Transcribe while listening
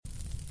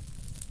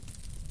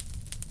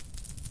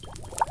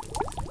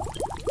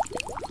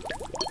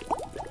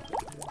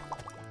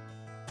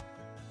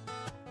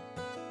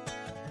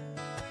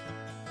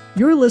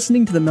You're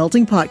listening to The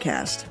Melting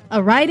Podcast,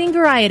 a writing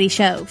variety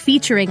show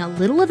featuring a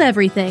little of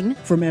everything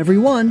from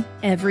everyone,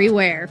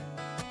 everywhere.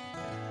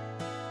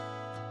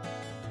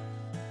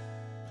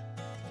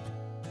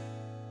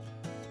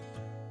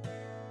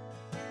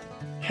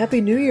 Happy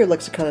New Year,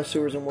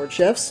 lexiconnoisseurs and word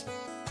chefs.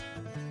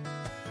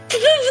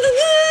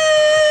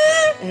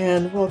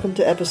 And welcome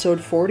to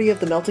episode 40 of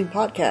The Melting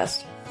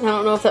Podcast. I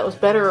don't know if that was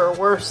better or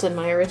worse than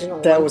my original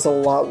one. That was a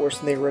lot worse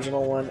than the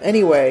original one.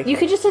 Anyway. You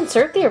could just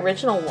insert the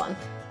original one.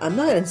 I'm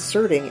not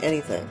inserting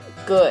anything.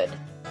 Good.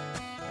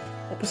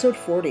 Episode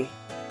 40.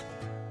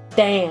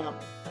 Damn.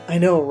 I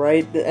know,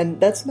 right? And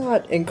that's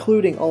not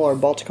including all our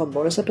Balticon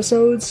bonus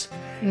episodes.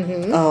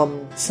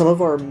 Mm-hmm. Some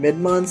of our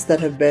mid-months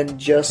that have been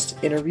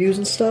just interviews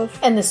and stuff.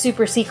 And the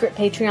super secret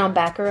Patreon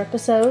backer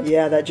episode.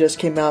 Yeah, that just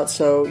came out.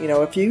 So,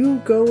 if you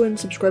go and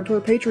subscribe to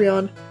our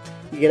Patreon,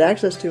 you get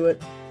access to it.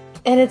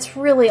 And it's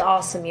really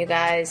awesome, you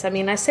guys. I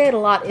mean, I say it a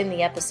lot in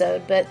the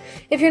episode, but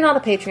if you're not a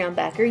Patreon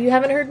backer, you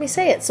haven't heard me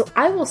say it, so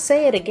I will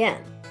say it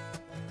again.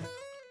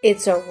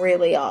 It's a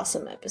really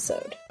awesome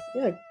episode.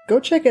 Yeah,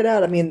 go check it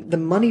out. I mean, the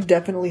money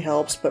definitely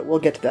helps, but we'll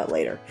get to that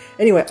later.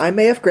 Anyway, I'm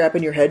AF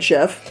Grappin, your head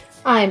chef.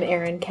 I'm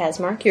Erin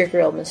Kazmark, your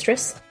grill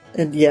mistress.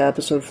 And yeah,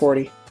 episode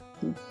 40.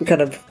 We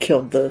kind of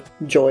killed the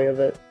joy of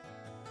it.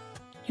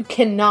 You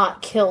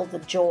cannot kill the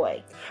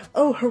joy.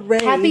 Oh,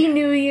 hooray! Happy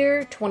New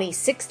Year!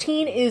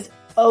 2016 is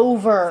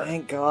over.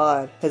 Thank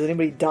God. Has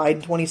anybody died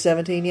in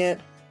 2017 yet?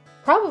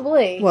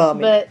 Probably. Well, I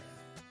mean, but,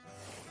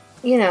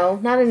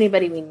 not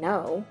anybody we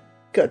know.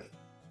 Good.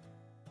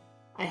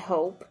 I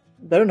hope.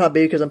 Better not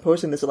be, because I'm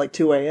posting this at like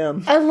 2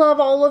 a.m. I love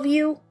all of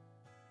you.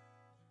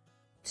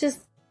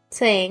 Just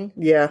saying.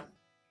 Yeah.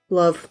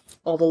 Love.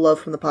 All the love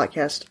from the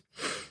podcast.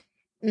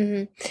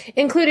 Mm-hmm.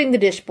 Including the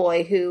dish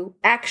boy, who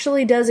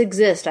actually does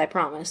exist, I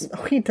promise.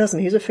 No, he doesn't.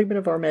 He's a figment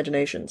of our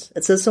imaginations.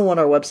 It says so on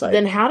our website.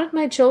 Then how did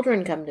my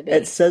children come to be?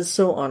 It says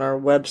so on our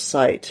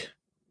website.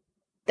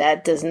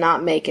 That does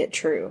not make it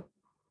true.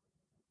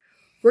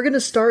 We're going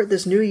to start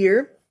this new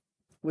year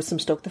with some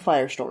Stoke the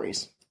Fire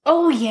stories.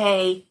 Oh,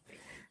 yay.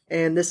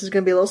 And this is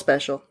going to be a little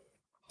special.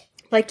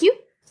 Like you?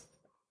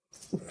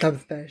 I'm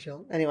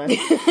special. Anyway.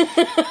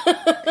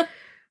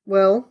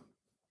 Well,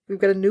 we've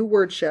got a new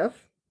word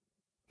chef.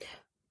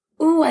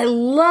 Ooh, I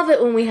love it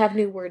when we have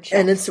new word chefs.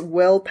 And it's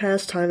well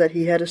past time that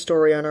he had a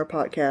story on our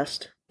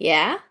podcast.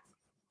 Yeah?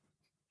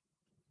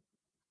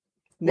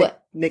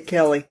 What? Nick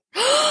Kelly.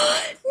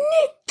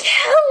 Nick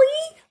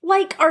Kelly?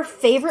 Like our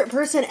favorite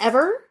person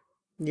ever?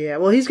 Yeah,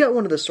 well, he's got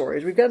one of the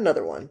stories. We've got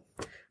another one.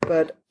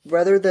 But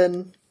rather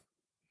than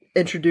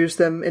introduce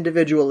them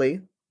individually,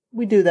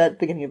 we do that at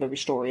the beginning of every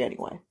story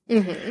anyway.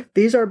 Mm-hmm.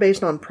 These are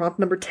based on prompt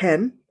number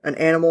 10. An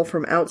animal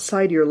from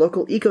outside your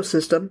local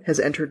ecosystem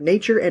has entered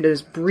nature and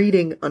is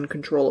breeding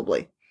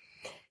uncontrollably.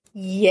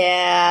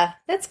 Yeah,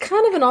 that's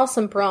kind of an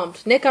awesome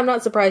prompt. Nick, I'm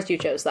not surprised you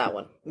chose that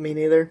one. Me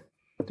neither,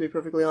 to be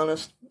perfectly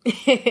honest.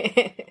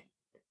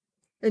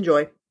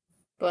 Enjoy.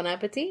 Bon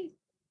appetit.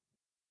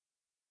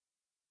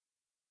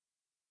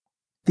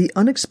 The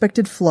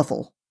Unexpected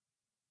Fluffle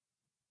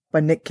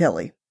by Nick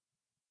Kelly.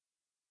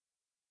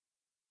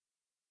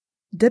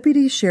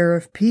 Deputy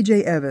Sheriff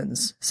P.J.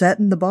 Evans sat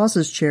in the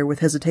boss's chair with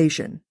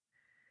hesitation.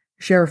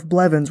 Sheriff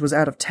Blevins was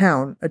out of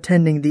town,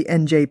 attending the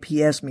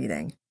NJPS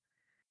meeting.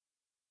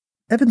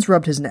 Evans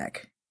rubbed his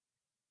neck.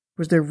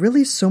 Was there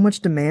really so much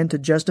demand to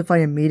justify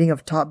a meeting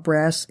of top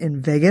brass in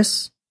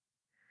Vegas?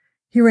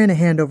 He ran a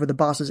hand over the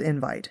boss's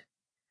invite.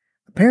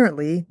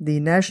 Apparently, the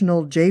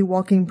National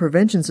Jaywalking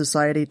Prevention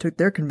Society took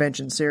their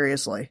convention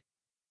seriously.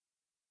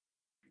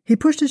 He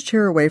pushed his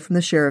chair away from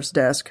the sheriff's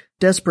desk,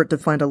 desperate to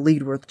find a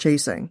lead worth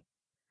chasing.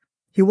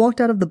 He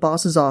walked out of the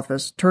boss's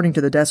office, turning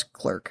to the desk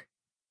clerk.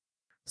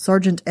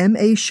 Sergeant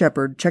M.A.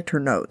 Shepard checked her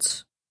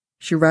notes.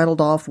 She rattled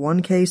off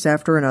one case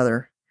after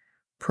another.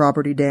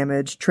 Property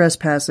damage,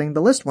 trespassing,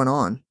 the list went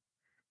on.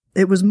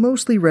 It was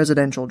mostly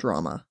residential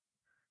drama.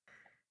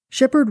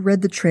 Shepard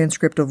read the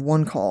transcript of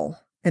one call,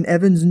 and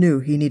Evans knew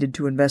he needed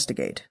to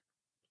investigate.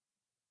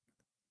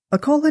 A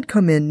call had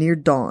come in near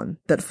dawn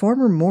that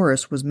Farmer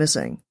Morris was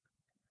missing.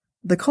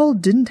 The call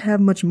didn't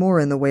have much more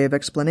in the way of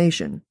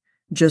explanation,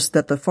 just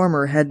that the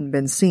farmer hadn't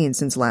been seen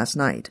since last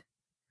night.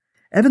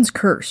 Evans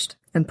cursed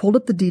and pulled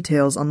up the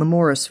details on the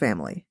Morris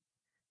family.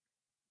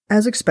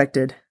 As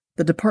expected,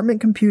 the department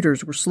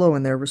computers were slow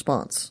in their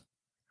response.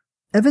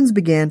 Evans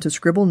began to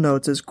scribble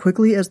notes as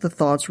quickly as the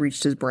thoughts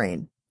reached his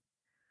brain.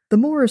 The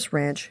Morris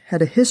Ranch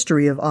had a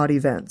history of odd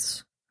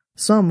events.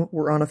 Some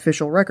were on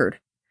official record.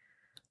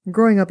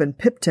 Growing up in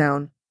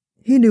Piptown,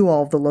 he knew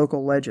all of the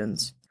local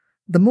legends.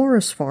 The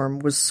Morris farm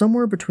was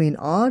somewhere between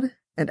odd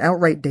and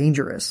outright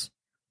dangerous.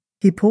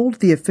 He pulled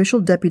the official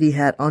deputy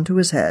hat onto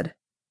his head,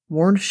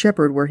 warned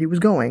Shepard where he was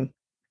going,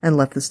 and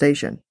left the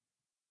station.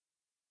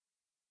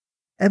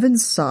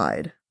 Evans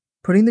sighed,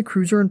 putting the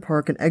cruiser in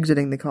park and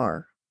exiting the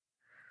car.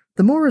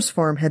 The Morris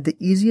farm had the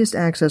easiest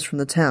access from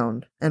the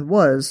town, and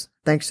was,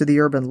 thanks to the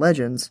urban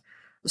legends,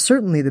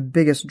 certainly the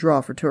biggest draw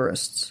for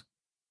tourists.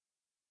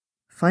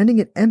 Finding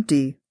it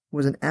empty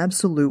was an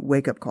absolute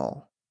wake-up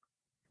call.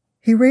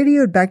 He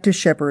radioed back to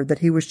Shepard that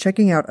he was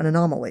checking out an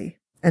anomaly,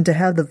 and to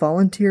have the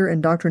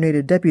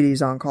volunteer-indoctrinated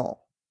deputies on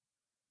call.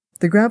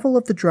 The gravel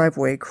of the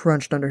driveway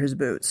crunched under his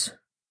boots.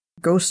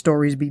 Ghost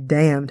stories be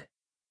damned.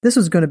 This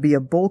was going to be a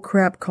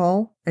bullcrap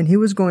call, and he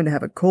was going to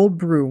have a cold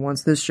brew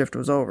once this shift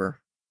was over.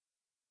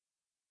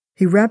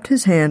 He wrapped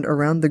his hand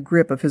around the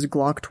grip of his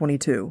Glock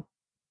 22.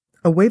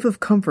 A wave of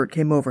comfort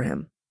came over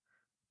him.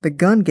 The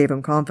gun gave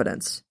him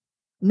confidence,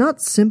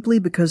 not simply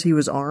because he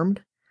was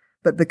armed,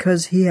 but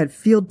because he had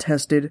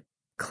field-tested,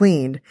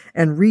 cleaned,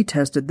 and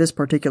retested this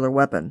particular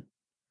weapon.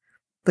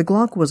 The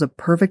Glock was a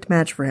perfect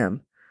match for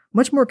him,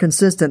 much more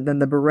consistent than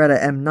the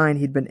Beretta M9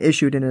 he'd been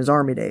issued in his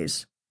army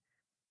days.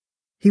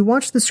 He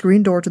watched the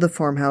screen door to the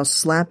farmhouse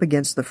slap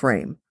against the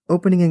frame,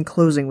 opening and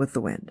closing with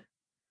the wind.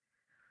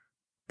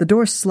 The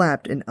door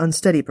slapped in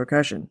unsteady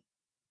percussion.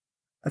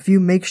 A few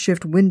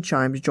makeshift wind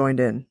chimes joined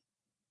in.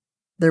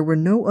 There were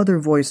no other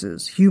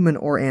voices, human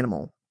or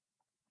animal.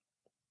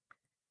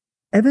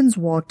 Evans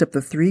walked up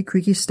the 3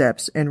 creaky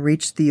steps and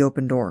reached the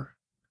open door.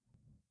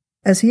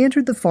 As he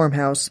entered the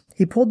farmhouse,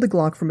 he pulled the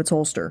Glock from its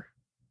holster.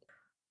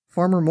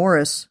 "Farmer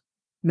Morris?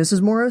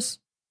 Mrs. Morris?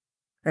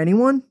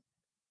 Anyone?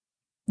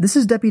 This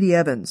is Deputy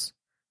Evans.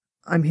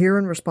 I'm here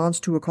in response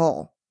to a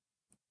call.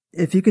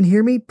 If you can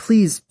hear me,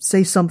 please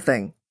say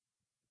something.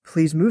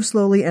 Please move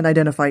slowly and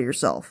identify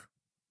yourself."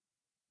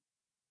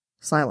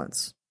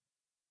 Silence.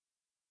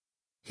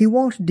 He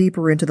walked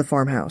deeper into the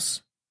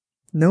farmhouse.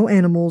 No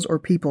animals or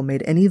people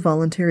made any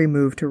voluntary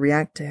move to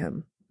react to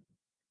him.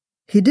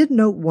 He did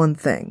note one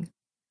thing.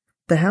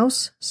 The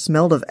house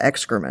smelled of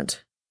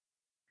excrement.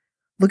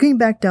 Looking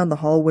back down the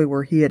hallway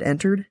where he had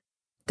entered,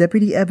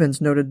 Deputy Evans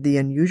noted the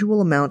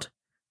unusual amount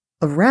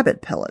of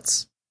rabbit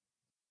pellets.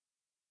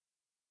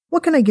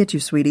 "What can I get you,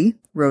 sweetie?"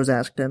 Rose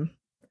asked him.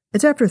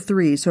 "It's after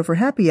 3, so for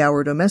happy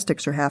hour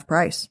domestics are half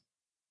price."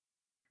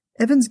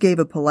 Evans gave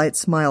a polite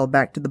smile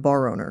back to the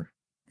bar owner.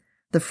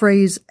 The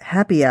phrase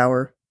happy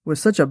hour was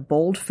such a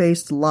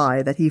bold-faced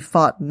lie that he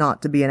fought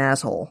not to be an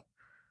asshole.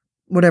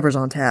 "Whatever's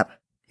on tap,"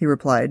 he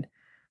replied,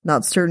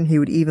 not certain he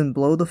would even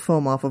blow the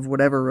foam off of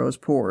whatever Rose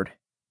poured.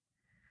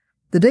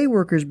 The day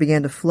workers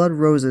began to flood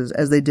Rose's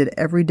as they did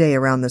every day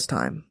around this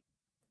time.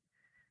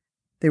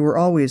 They were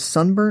always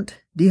sunburnt,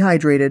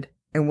 dehydrated,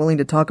 and willing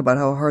to talk about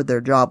how hard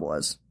their job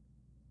was.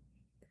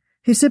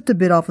 He sipped a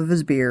bit off of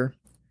his beer,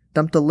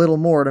 dumped a little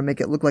more to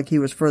make it look like he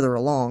was further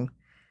along,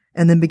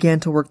 and then began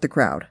to work the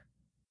crowd.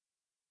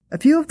 A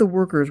few of the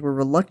workers were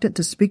reluctant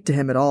to speak to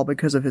him at all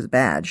because of his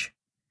badge.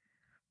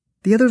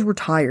 The others were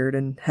tired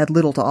and had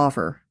little to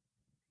offer.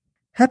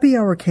 Happy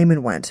hour came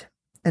and went,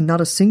 and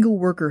not a single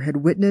worker had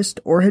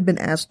witnessed or had been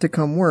asked to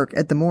come work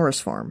at the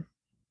Morris farm.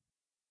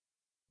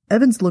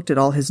 Evans looked at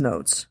all his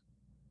notes.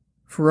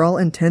 For all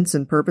intents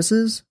and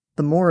purposes,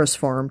 the Morris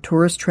farm,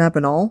 tourist trap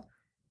and all,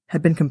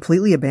 had been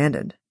completely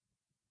abandoned.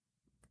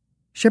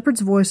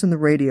 Shepard's voice on the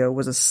radio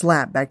was a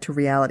slap back to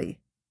reality.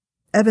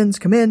 "Evans,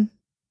 come in."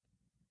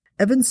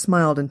 Evans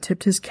smiled and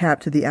tipped his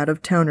cap to the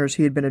out-of-towners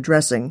he had been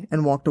addressing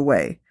and walked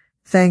away,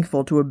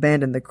 thankful to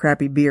abandon the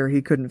crappy beer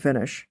he couldn't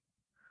finish.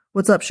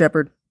 "What's up,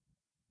 Shepard?"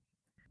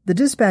 The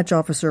dispatch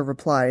officer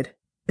replied,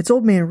 "It's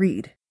Old Man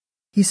Reed.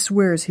 He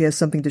swears he has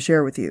something to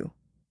share with you."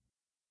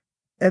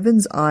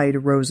 Evans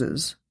eyed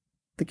Rose's.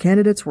 The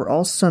candidates were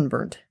all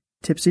sunburnt,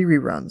 tipsy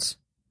reruns.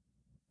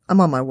 "I'm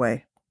on my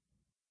way."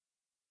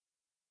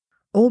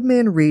 Old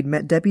Man Reed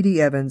met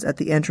Deputy Evans at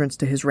the entrance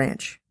to his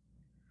ranch.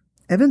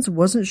 Evans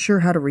wasn't sure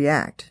how to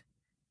react.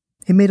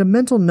 He made a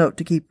mental note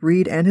to keep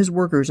Reed and his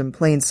workers in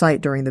plain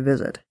sight during the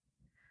visit.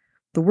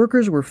 The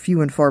workers were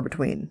few and far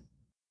between.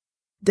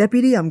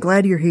 "Deputy, I'm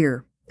glad you're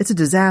here. It's a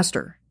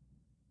disaster."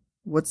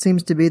 "What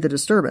seems to be the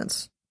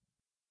disturbance?"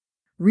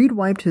 Reed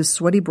wiped his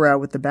sweaty brow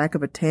with the back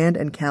of a tanned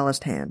and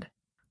calloused hand.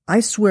 "I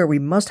swear we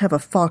must have a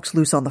fox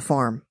loose on the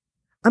farm.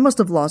 I must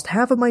have lost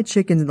half of my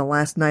chickens in the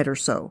last night or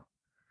so.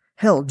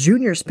 Hell,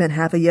 Junior spent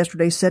half of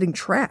yesterday setting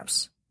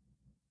traps."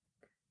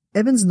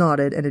 Evans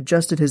nodded and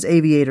adjusted his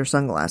aviator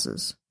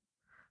sunglasses.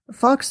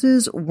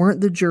 Foxes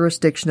weren't the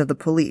jurisdiction of the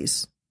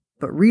police,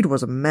 but Reed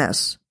was a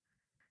mess.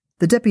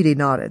 The deputy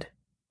nodded.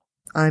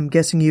 "I'm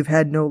guessing you've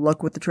had no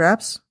luck with the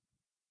traps?"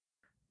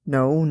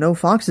 No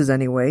foxes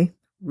anyway,"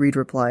 Reed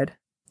replied.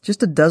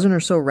 "Just a dozen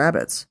or so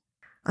rabbits.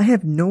 I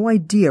have no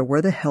idea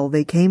where the hell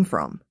they came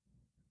from."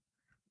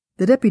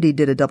 The deputy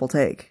did a double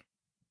take.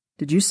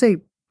 "Did you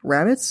say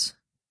rabbits?"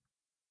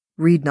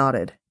 Reed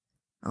nodded.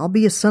 "I'll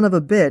be a son of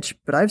a bitch,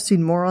 but I've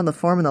seen more on the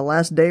farm in the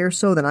last day or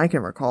so than I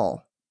can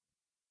recall."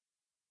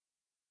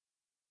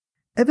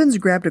 Evans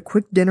grabbed a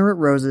quick dinner at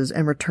Rose's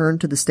and returned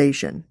to the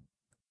station.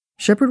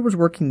 Shepard was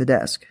working the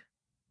desk.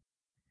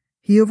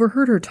 He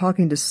overheard her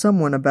talking to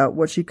someone about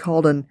what she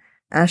called an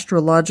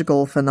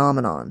astrological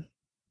phenomenon.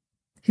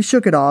 He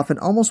shook it off and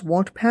almost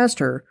walked past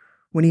her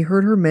when he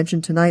heard her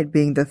mention tonight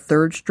being the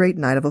 3rd straight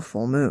night of a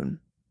full moon.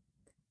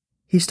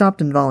 He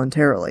stopped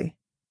involuntarily.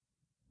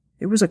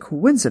 It was a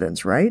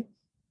coincidence, right?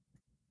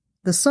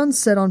 The sun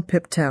set on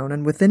Pip Town,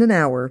 and within an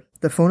hour,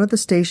 the phone at the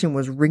station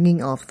was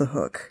ringing off the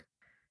hook.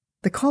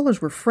 The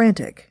callers were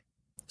frantic.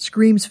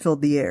 Screams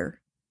filled the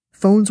air.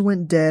 Phones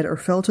went dead or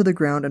fell to the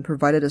ground and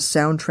provided a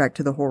soundtrack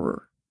to the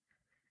horror.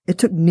 It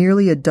took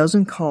nearly a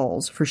dozen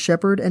calls for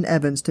Shepard and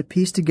Evans to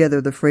piece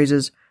together the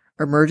phrases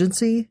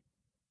emergency,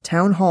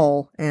 town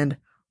hall, and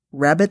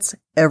rabbits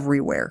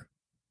everywhere.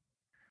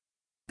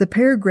 The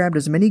pair grabbed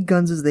as many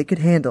guns as they could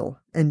handle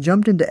and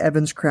jumped into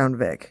Evans' Crown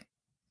Vic.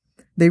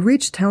 They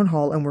reached town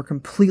hall and were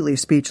completely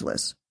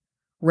speechless.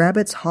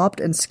 Rabbits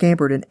hopped and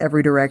scampered in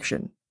every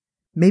direction.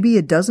 Maybe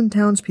a dozen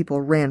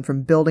townspeople ran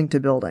from building to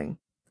building.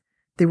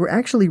 They were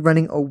actually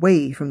running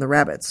away from the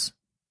rabbits.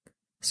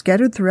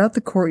 Scattered throughout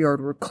the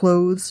courtyard were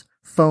clothes,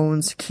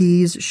 phones,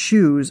 keys,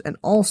 shoes, and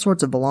all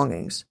sorts of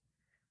belongings.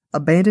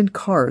 Abandoned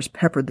cars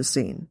peppered the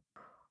scene.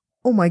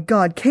 "Oh my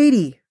God,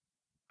 Katie!"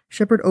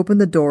 Shepard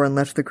opened the door and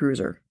left the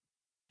cruiser.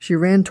 She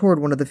ran toward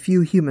one of the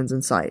few humans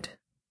in sight.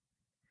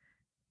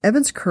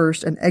 Evans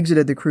cursed and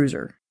exited the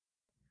cruiser.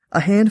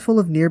 A handful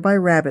of nearby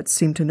rabbits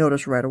seemed to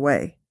notice right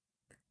away.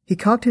 He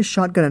cocked his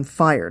shotgun and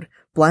fired,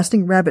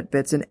 blasting rabbit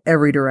bits in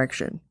every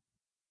direction.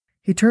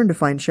 He turned to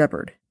find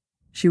Shepard.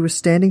 She was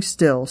standing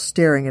still,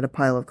 staring at a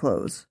pile of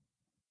clothes.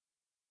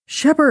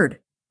 "Shepard!"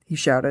 he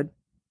shouted.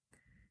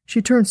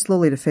 She turned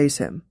slowly to face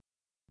him.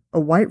 A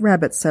white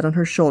rabbit sat on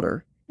her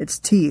shoulder, its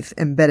teeth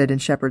embedded in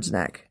Shepard's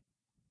neck.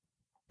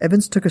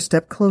 Evans took a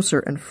step closer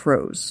and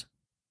froze.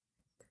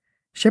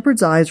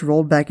 Shepard's eyes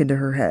rolled back into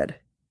her head.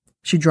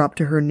 She dropped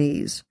to her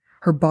knees.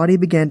 Her body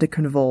began to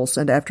convulse,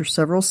 and after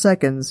several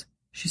seconds,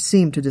 she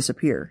seemed to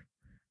disappear.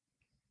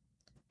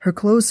 Her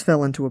clothes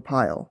fell into a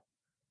pile.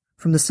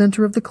 From the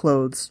center of the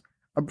clothes,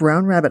 a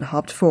brown rabbit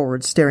hopped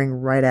forward, staring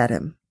right at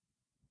him.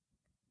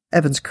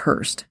 Evans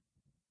cursed.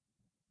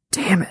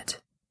 Damn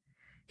it!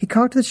 He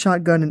cocked the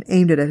shotgun and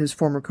aimed it at his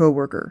former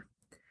coworker.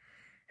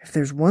 If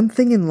there's one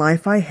thing in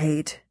life I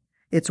hate,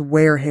 it's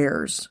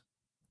werehairs.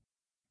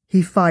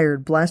 He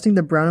fired, blasting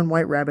the brown and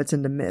white rabbits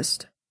into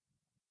mist.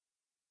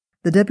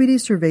 The deputy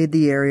surveyed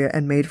the area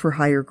and made for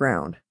higher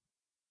ground.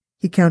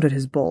 He counted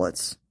his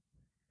bullets.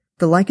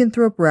 The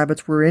lycanthrope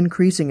rabbits were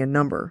increasing in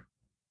number.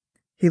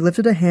 He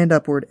lifted a hand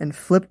upward and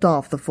flipped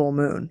off the full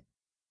moon.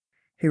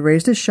 He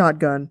raised his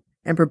shotgun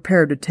and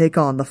prepared to take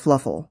on the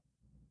Fluffle.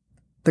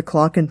 The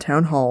clock in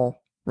town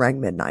hall rang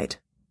midnight.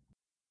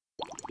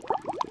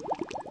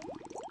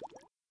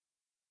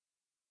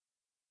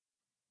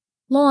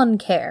 Lawn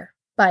Care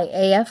by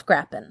A.F.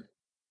 Grappin.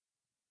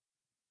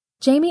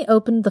 Jamie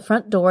opened the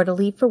front door to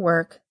leave for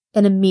work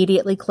and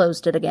immediately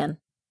closed it again.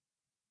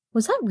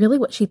 Was that really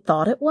what she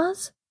thought it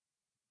was?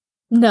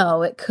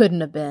 No, it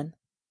couldn't have been.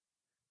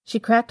 She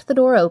cracked the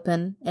door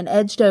open and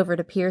edged over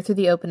to peer through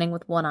the opening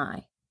with one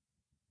eye.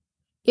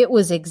 It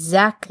was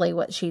exactly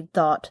what she'd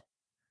thought.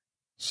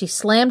 She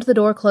slammed the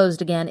door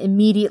closed again,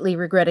 immediately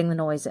regretting the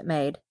noise it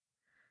made.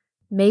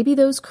 Maybe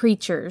those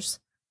creatures,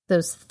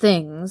 those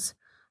things,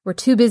 were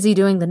too busy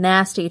doing the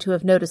nasty to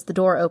have noticed the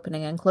door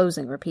opening and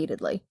closing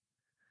repeatedly.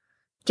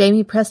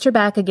 Jamie pressed her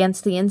back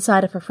against the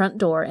inside of her front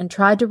door and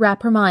tried to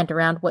wrap her mind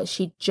around what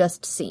she'd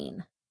just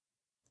seen.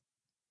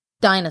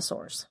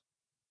 Dinosaurs.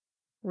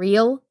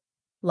 Real,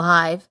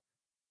 live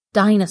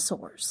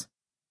dinosaurs.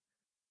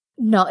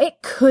 No,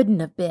 it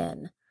couldn't have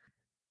been.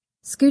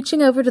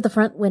 Scooching over to the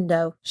front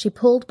window, she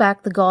pulled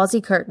back the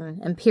gauzy curtain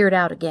and peered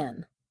out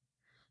again.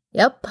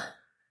 Yep,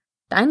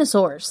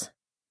 dinosaurs.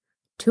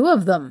 2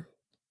 of them.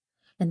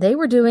 And they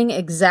were doing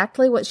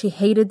exactly what she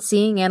hated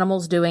seeing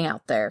animals doing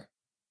out there.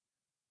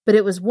 But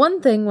it was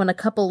one thing when a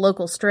couple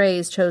local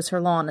strays chose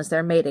her lawn as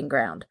their mating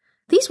ground.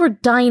 These were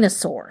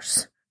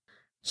dinosaurs.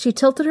 She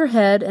tilted her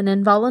head and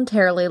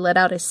involuntarily let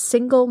out a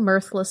single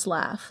mirthless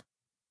laugh.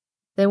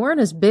 They weren't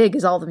as big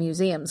as all the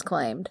museums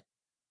claimed.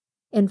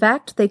 In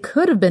fact, they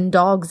could have been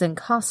dogs in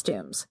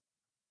costumes.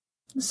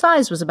 The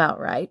size was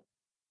about right.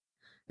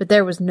 But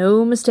there was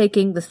no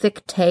mistaking the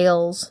thick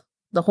tails,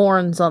 the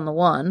horns on the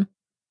one.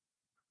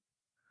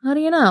 How do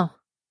you know?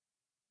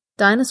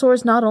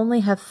 Dinosaurs not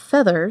only have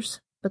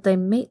feathers, but they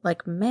mate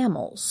like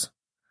mammals,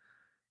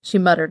 she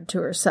muttered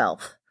to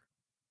herself.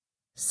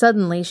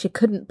 Suddenly, she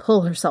couldn't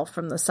pull herself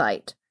from the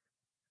sight.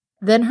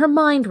 Then her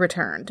mind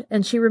returned,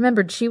 and she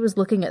remembered she was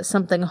looking at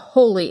something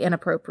wholly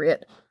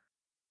inappropriate.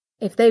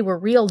 If they were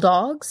real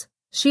dogs,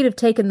 she'd have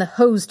taken the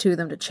hose to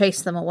them to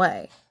chase them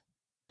away.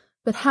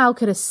 But how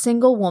could a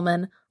single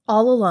woman,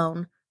 all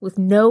alone, with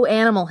no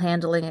animal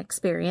handling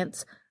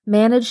experience,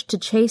 manage to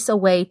chase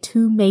away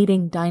 2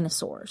 mating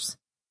dinosaurs?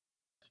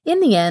 In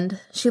the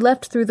end, she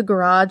left through the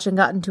garage and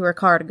got into her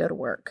car to go to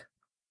work.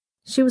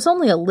 She was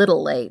only a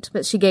little late,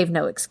 but she gave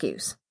no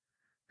excuse.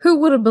 Who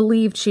would have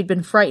believed she'd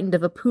been frightened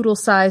of a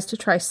poodle-sized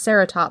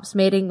triceratops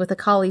mating with a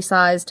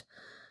collie-sized...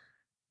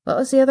 What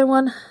was the other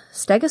one?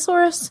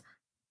 Stegosaurus?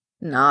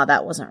 Nah,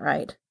 that wasn't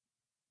right.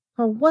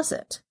 Or was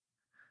it?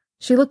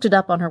 She looked it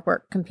up on her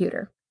work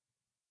computer.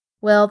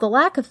 Well, the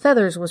lack of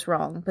feathers was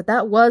wrong, but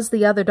that was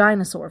the other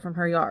dinosaur from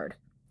her yard.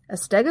 A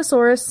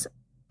Stegosaurus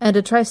and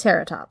a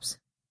Triceratops.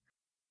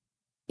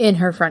 In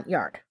her front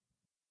yard.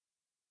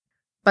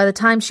 By the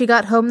time she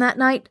got home that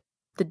night,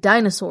 the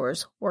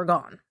dinosaurs were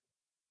gone.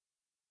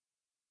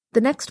 The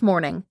next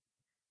morning,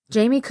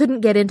 Jamie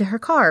couldn't get into her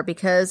car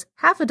because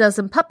half a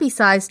dozen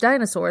puppy-sized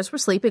dinosaurs were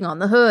sleeping on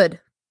the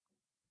hood.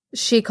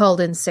 She called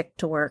in sick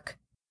to work.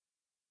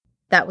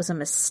 That was a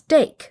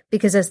mistake,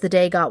 because as the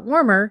day got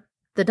warmer,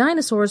 the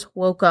dinosaurs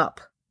woke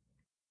up.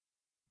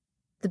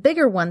 The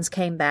bigger ones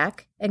came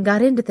back and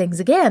got into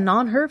things again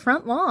on her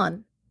front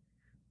lawn.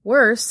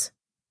 Worse,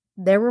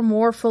 there were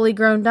more fully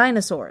grown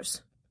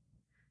dinosaurs.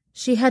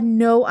 She had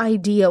no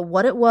idea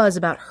what it was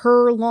about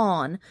her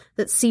lawn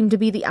that seemed to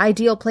be the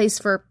ideal place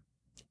for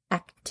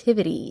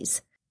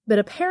activities, but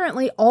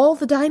apparently all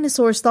the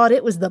dinosaurs thought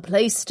it was the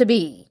place to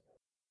be.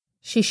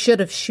 She should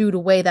have shooed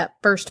away that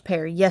first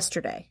pair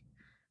yesterday.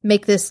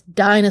 Make this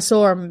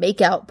dinosaur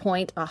makeout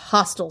point a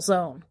hostile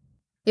zone.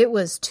 It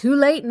was too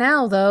late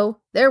now, though.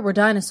 There were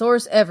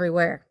dinosaurs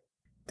everywhere.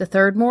 The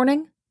third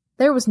morning,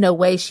 there was no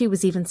way she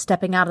was even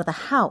stepping out of the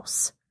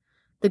house.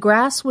 The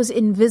grass was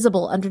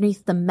invisible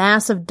underneath the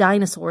mass of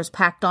dinosaurs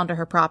packed onto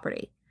her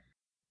property.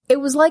 It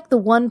was like the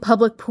one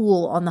public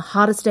pool on the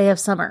hottest day of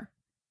summer.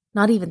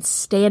 Not even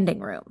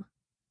standing room.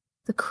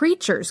 The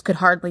creatures could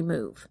hardly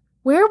move.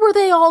 Where were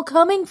they all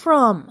coming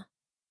from?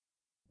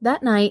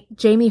 That night,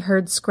 Jamie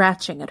heard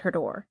scratching at her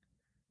door.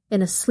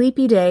 In a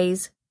sleepy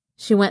daze,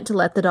 she went to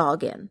let the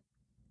dog in.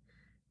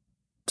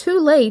 Too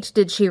late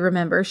did she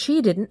remember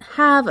she didn't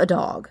have a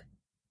dog.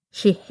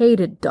 She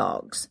hated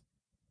dogs.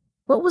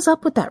 What was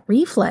up with that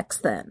reflex,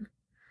 then?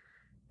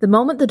 The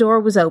moment the door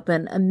was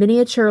open, a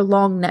miniature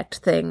long-necked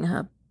thing,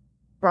 a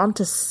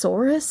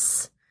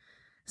brontosaurus,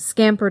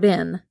 scampered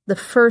in, the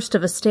first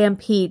of a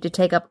stampede to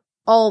take up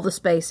all the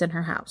space in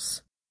her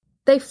house.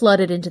 They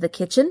flooded into the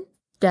kitchen,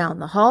 down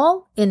the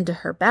hall, into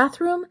her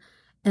bathroom,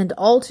 and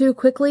all too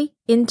quickly,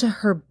 into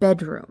her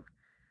bedroom.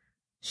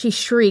 She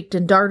shrieked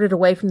and darted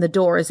away from the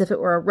door as if it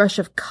were a rush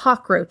of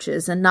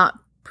cockroaches and not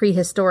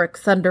prehistoric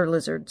thunder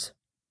lizards.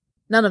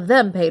 None of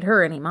them paid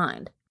her any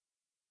mind.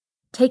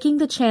 Taking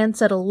the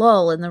chance at a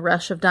lull in the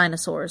rush of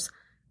dinosaurs,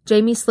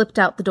 Jamie slipped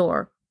out the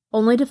door,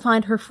 only to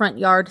find her front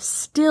yard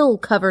still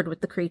covered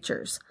with the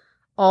creatures,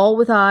 all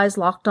with eyes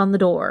locked on the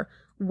door,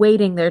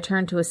 waiting their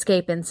turn to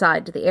escape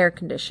inside to the air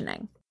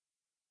conditioning.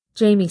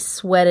 Jamie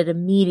sweated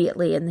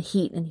immediately in the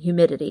heat and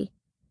humidity.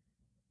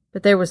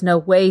 But there was no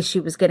way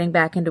she was getting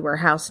back into her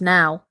house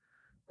now.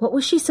 What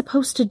was she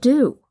supposed to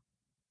do?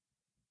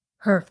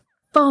 Her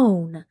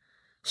phone!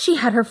 She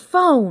had her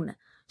phone!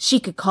 She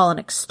could call an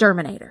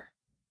exterminator.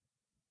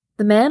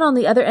 The man on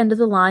the other end of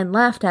the line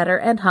laughed at her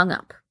and hung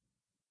up.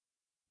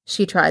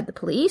 She tried the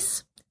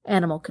police,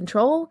 animal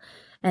control,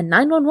 and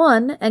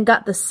 911 and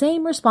got the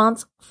same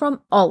response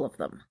from all of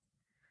them.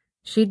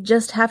 She'd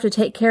just have to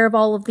take care of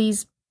all of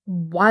these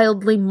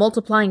wildly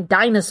multiplying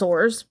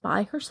dinosaurs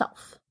by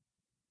herself.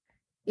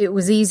 It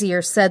was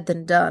easier said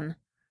than done.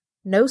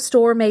 No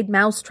store made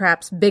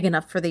mousetraps big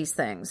enough for these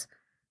things.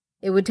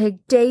 It would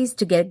take days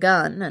to get a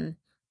gun, and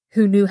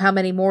who knew how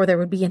many more there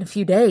would be in a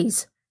few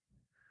days?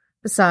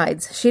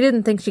 Besides, she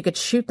didn't think she could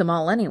shoot them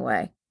all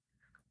anyway.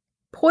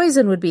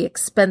 Poison would be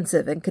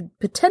expensive and could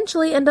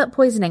potentially end up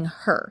poisoning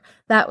her.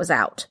 That was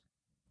out.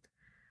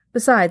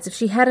 Besides, if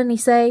she had any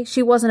say,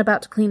 she wasn't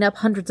about to clean up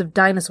hundreds of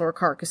dinosaur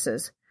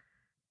carcasses.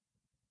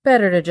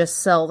 Better to just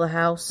sell the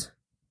house.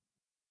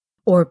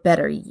 Or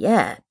better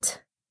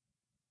yet...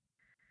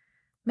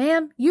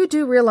 Ma'am, you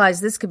do realize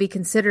this could be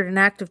considered an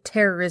act of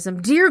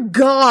terrorism. Dear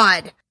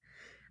God!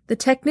 The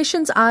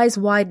technician's eyes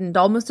widened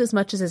almost as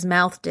much as his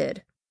mouth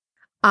did.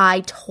 I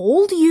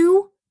told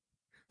you!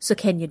 So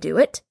can you do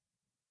it?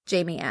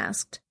 Jamie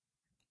asked.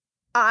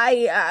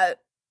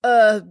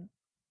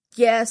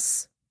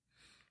 Yes.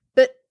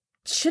 But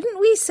shouldn't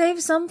we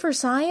save some for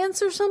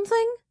science or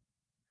something?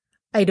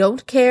 I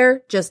don't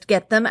care, just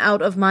get them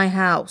out of my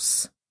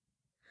house.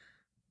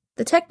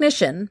 The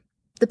technician,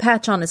 the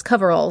patch on his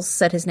coveralls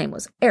said his name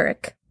was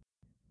Eric,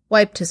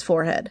 wiped his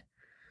forehead.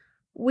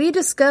 We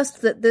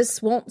discussed that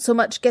this won't so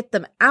much get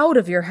them out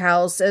of your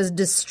house as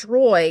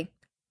destroy.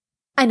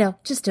 I know,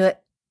 just do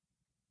it.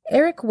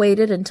 Eric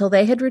waited until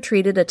they had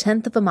retreated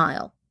 1/10 of a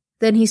mile.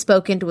 Then he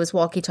spoke into his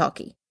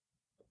walkie-talkie.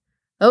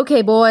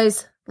 Okay,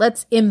 boys,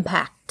 let's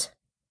impact.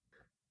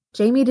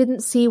 Jamie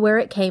didn't see where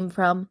it came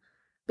from,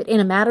 but in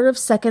a matter of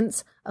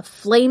seconds, a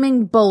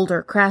flaming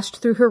boulder crashed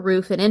through her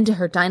roof and into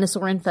her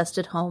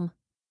dinosaur-infested home.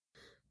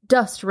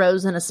 Dust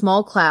rose in a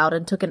small cloud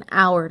and took an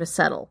hour to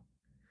settle.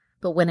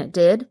 But when it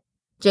did,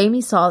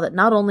 Jamie saw that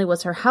not only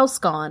was her house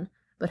gone,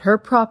 but her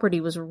property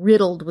was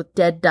riddled with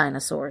dead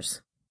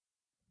dinosaurs.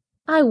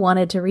 I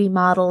wanted to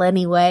remodel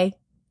anyway,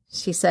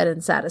 she said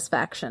in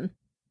satisfaction.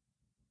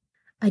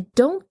 I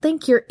don't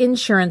think your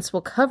insurance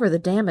will cover the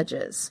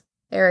damages,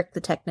 Eric the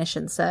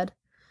technician said.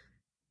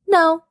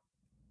 No,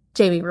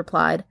 Jamie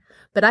replied,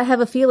 but I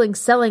have a feeling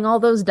selling all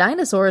those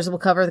dinosaurs will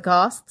cover the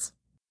costs.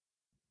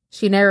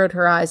 She narrowed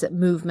her eyes at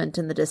movement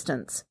in the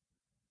distance.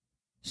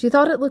 She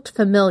thought it looked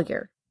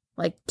familiar,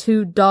 like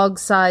 2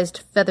 dog-sized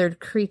feathered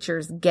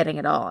creatures getting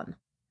it on.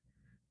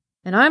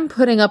 And I'm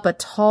putting up a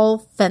tall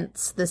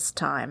fence this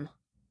time.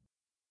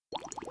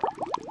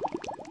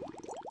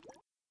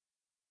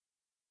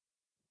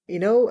 You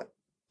know,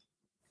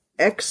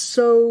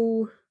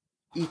 exo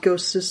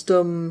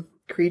ecosystem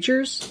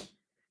creatures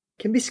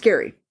can be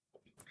scary.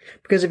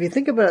 Because if you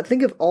think about it,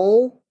 think of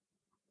all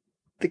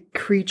the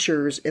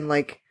creatures in,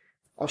 like,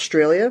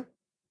 Australia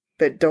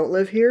that don't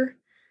live here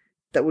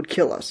that would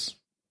kill us.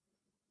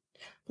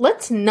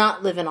 Let's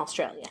not live in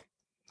Australia.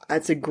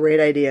 That's a great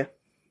idea.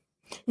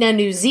 Now,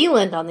 New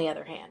Zealand, on the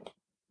other hand.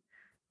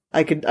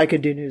 I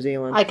could do New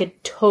Zealand. I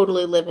could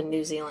totally live in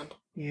New Zealand.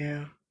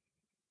 Yeah.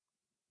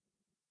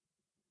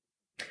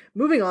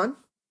 Moving on.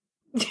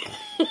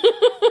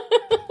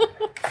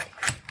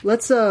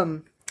 Let's,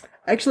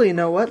 actually, you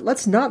know what?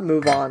 Let's not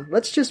move on.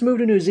 Let's just move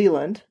to New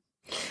Zealand.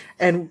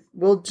 And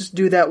we'll just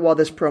do that while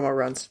this promo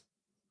runs.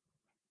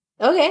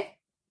 Okay.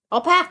 I'll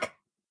pack.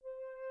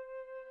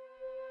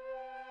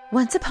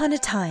 Once upon a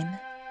time,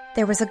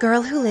 there was a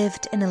girl who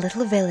lived in a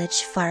little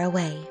village far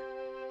away.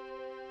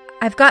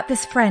 I've got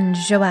this friend,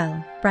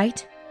 Joelle,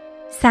 right?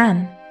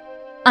 Sam.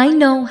 I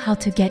know how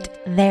to get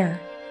there.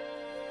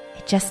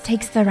 It just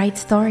takes the right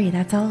story,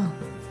 that's all.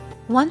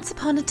 Once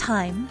upon a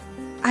time,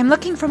 I'm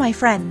looking for my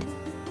friend.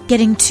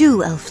 Getting to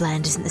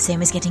Elfland isn't the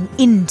same as getting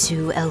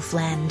into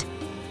Elfland.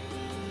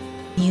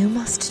 You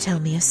must tell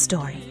me a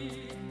story.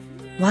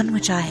 One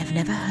which I have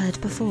never heard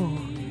before.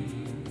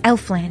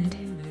 Elfland,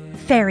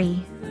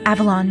 Fairy,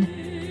 Avalon,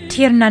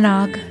 Tir na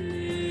Nog.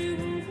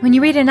 When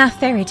you read enough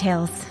fairy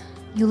tales,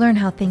 you learn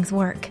how things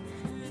work.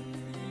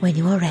 When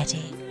you are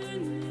ready.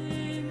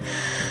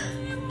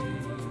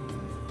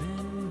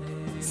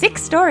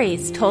 6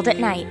 stories told at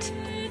night.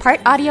 Part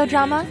audio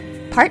drama,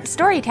 part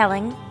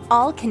storytelling,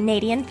 all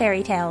Canadian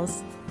fairy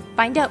tales.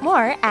 Find out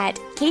more at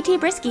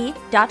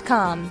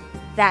ktbrisky.com.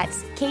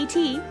 That's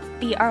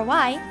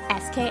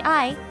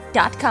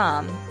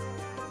ktbryski.com.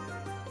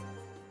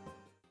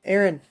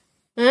 Aaron,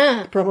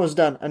 the promo's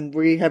done, and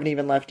we haven't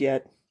even left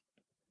yet.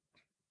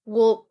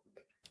 Well,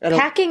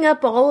 packing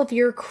up all of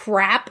your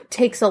crap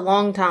takes a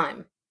long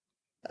time.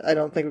 I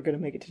don't think we're going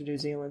to make it to New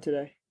Zealand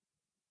today.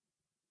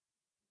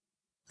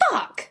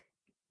 Fuck!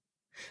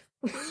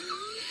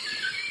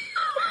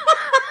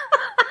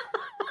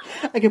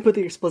 I can put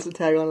the explicit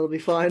tag on, it'll be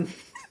fine.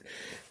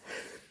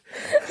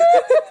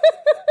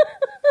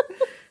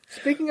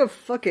 Speaking of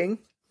fucking...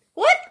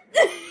 What?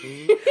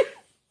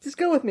 Just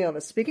go with me on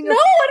this. Speaking of... No,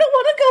 I don't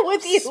want to go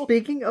with you!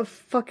 Speaking of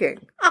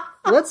fucking,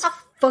 let's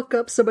fuck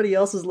up somebody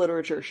else's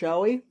literature,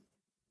 shall we?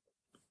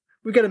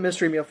 We've got a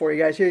mystery meal for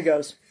you guys. Here he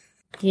goes.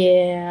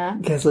 Yeah.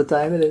 Guess what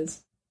time it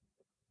is?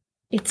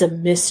 It's a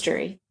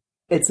mystery.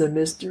 It's a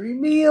mystery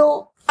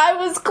meal. I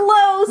was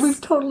close! We've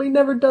totally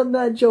never done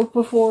that joke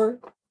before.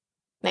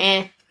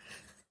 Nah.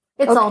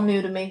 It's all new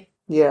to me.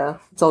 Yeah,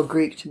 it's all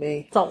Greek to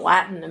me. It's all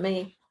Latin to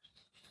me.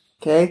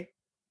 Okay?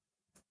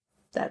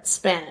 That's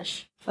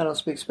Spanish. I don't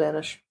speak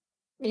Spanish.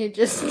 You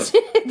just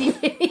did, you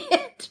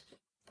idiot.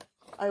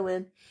 I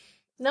win.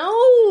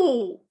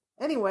 No!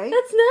 Anyway.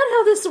 That's not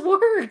how this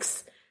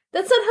works.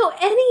 That's not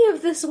how any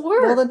of this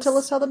works. Well, then tell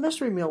us how the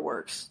mystery meal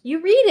works.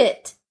 You read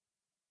it.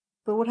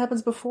 But what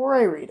happens before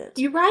I read it?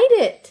 You write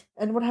it.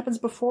 And what happens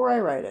before I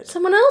write it?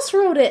 Someone else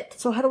wrote it.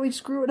 So how do we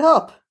screw it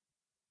up?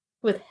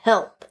 With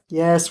help.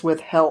 Yes,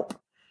 with help.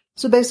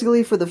 So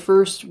basically, for the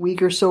first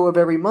week or so of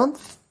every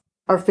month,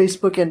 our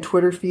Facebook and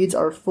Twitter feeds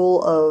are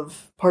full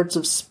of parts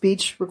of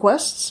speech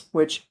requests,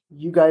 which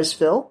you guys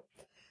fill.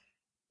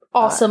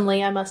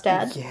 Awesomely, I must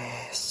add.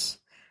 Yes.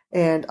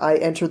 And I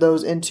enter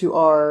those into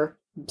our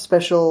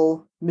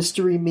special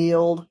mystery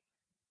mealed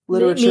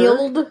literature.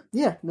 Mealed?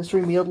 Yeah,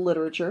 mystery mealed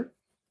literature.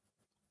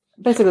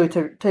 Basically,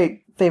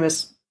 take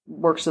famous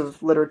works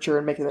of literature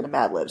and make them into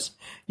Mad Libs.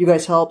 You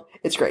guys help.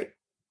 It's great.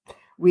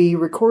 We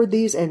record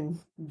these and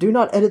do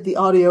not edit the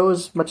audio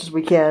as much as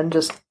we can,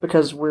 just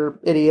because we're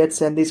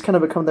idiots, and these kind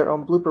of become their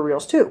own blooper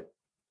reels, too.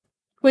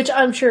 Which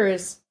I'm sure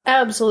is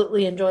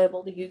absolutely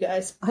enjoyable to you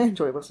guys. I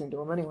enjoy listening to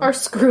them anyway. Our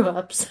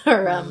screw-ups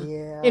are,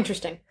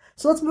 interesting.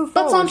 So let's move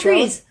forward. Butts on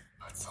trees.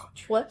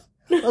 What?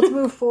 Let's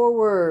move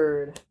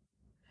forward.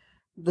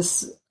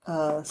 This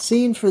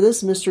scene for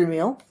this mystery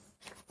meal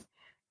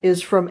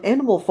is from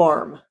Animal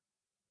Farm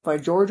by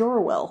George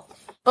Orwell.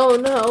 Oh,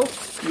 no.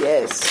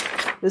 Yes.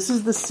 This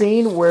is the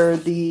scene where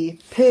the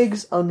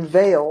pigs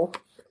unveil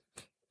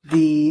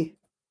the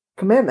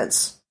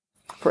commandments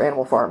for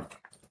Animal Farm.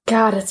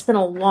 God, it's been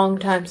a long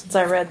time since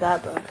I read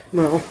that book.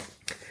 Well,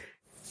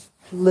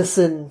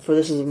 listen, for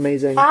this is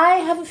amazing. I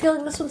have a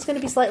feeling this one's going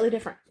to be slightly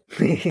different.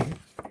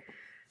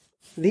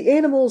 The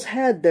animals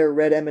had their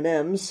red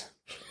M&Ms,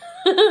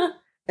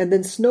 and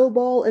then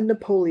Snowball and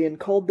Napoleon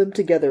called them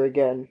together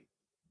again.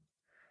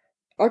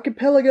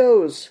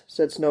 "Archipelagos,"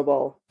 said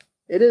Snowball.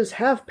 "It is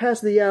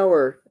 1/2 the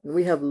hour, and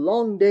we have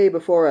long day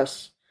before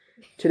us.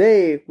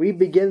 Today we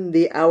begin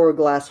the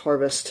hourglass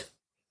harvest."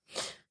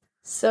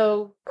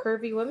 So,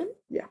 curvy women?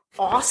 Yeah.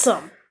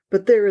 Awesome!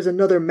 But there is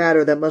another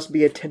matter that must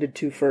be attended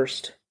to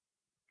first.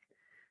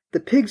 The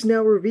pigs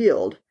now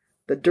revealed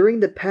that during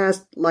the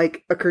past,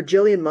 a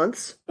kerjillion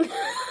months,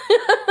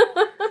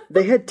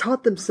 they had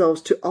taught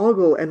themselves to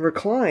ogle and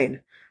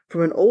recline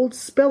from an old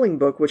spelling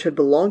book which had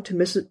belonged to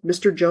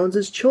Mr.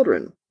 Jones's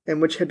children,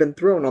 and which had been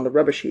thrown on the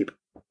rubbish heap.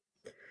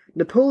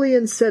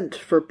 Napoleon sent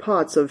for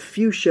pots of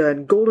fuchsia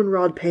and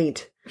goldenrod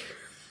paint.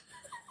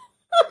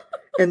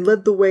 and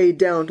led the way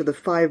down to the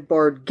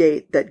 5-barred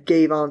gate that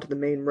gave onto the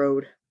main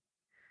road.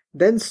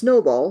 Then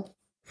Snowball,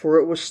 for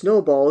it was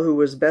Snowball who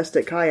was best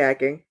at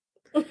kayaking,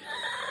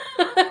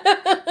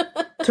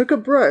 took a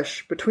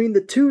brush between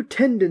the 2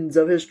 tendons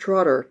of his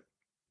trotter,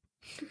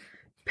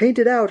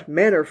 painted out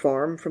Manor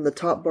Farm from the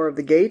top bar of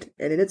the gate,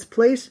 and in its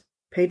place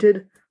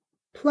painted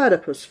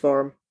Platypus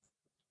Farm.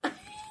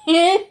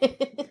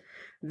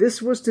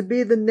 This was to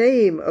be the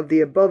name of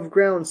the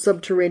above-ground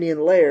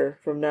subterranean lair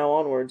from now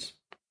onwards.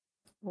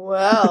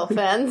 Well,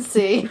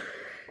 fancy.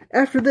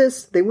 After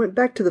this, they went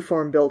back to the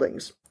farm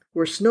buildings,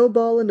 where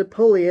Snowball and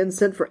Napoleon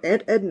sent for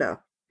Aunt Edna,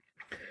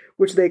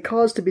 which they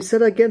caused to be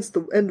set against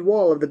the end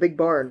wall of the big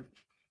barn.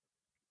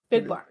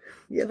 Big barn.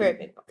 It's a very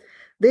big barn.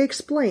 They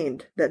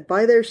explained that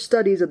by their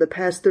studies of the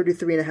past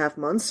 33.5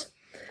 months,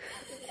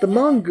 the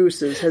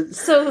mongooses had...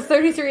 So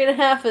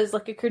 33.5 is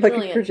like a quadrillion.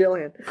 Like a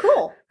quadrillion.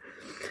 Cool.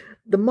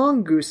 The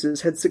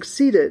mongooses had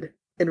succeeded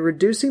in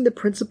reducing the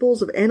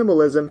principles of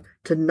animalism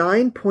to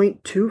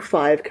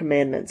 9.25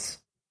 commandments.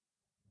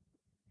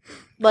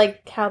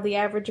 Like how the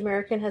average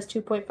American has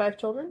 2.5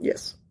 children?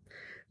 Yes.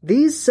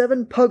 These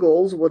 7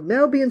 puggles would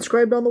now be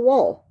inscribed on the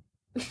wall.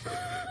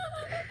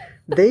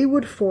 They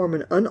would form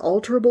an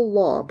unalterable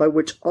law by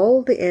which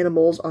all the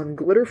animals on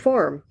Glitter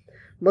Farm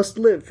must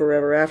live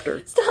forever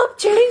after. Stop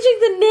changing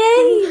the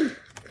name!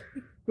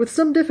 With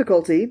some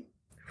difficulty,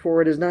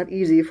 for it is not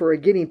easy for a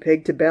guinea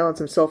pig to balance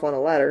himself on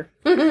a ladder,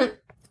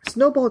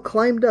 Snowball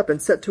climbed up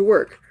and set to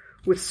work,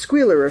 with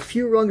Squealer a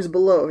few rungs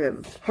below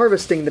him,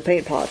 harvesting the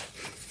paint pot.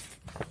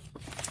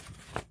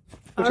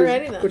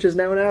 Which is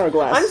now an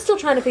hourglass. I'm still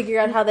trying to figure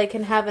out how they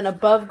can have an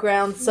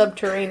above-ground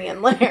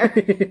subterranean lair.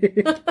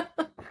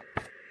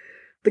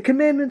 The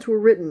commandments were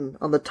written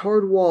on the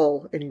tarred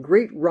wall in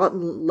great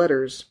rotten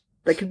letters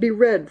that could be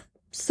read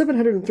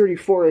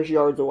 734-ish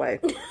yards away.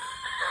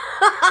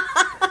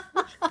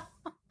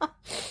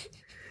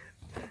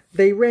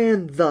 They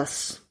ran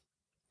thus.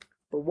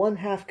 The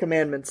 1/2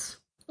 commandments.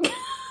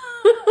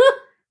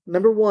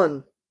 Number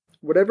 1.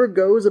 Whatever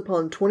goes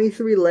upon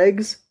 23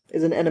 legs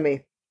is an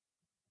enemy.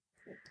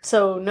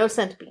 So, no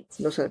centipedes.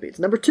 No centipedes.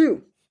 Number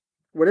 2.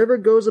 Whatever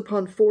goes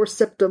upon 4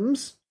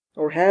 septums,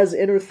 or has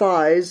inner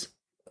thighs,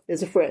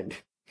 is a friend.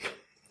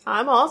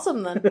 I'm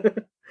awesome,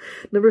 then.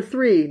 Number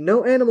 3.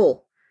 No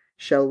animal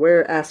shall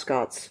wear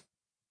ascots.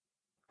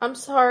 I'm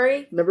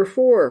sorry. Number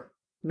 4.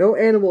 No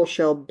animal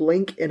shall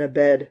blink in a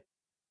bed.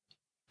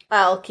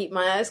 I'll keep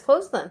my eyes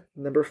closed, then.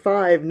 Number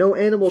 5. No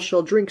animal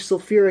shall drink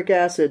sulfuric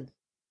acid.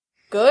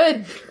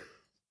 Good.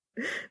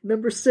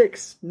 Number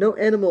 6. No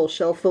animal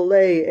shall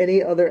fillet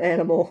any other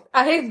animal.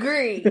 I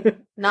agree.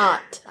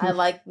 Not. I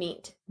like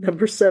meat.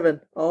 Number 7.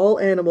 All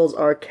animals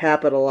are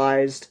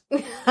capitalized.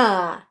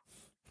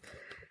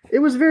 It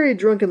was very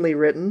drunkenly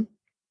written,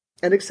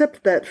 and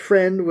except that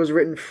friend was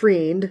written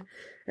friend,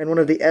 and one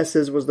of the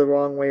S's was the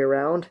wrong way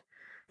around,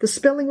 the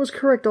spelling was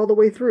correct all the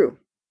way through.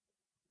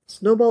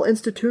 Snowball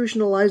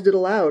institutionalized it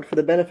aloud for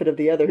the benefit of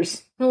the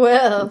others.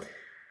 Well.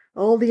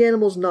 All the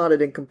animals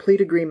nodded in complete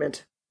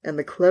agreement, and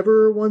the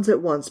cleverer ones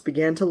at once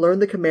began to learn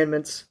the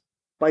commandments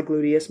by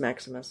Gluteus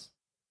Maximus.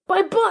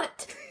 By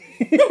butt!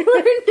 They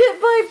learned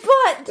it by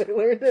butt! They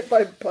learned it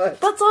by butt.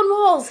 Butts on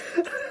walls!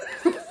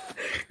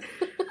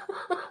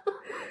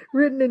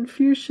 Written in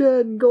fuchsia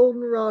and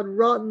goldenrod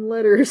rotten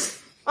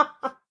letters.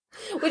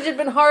 Which had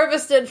been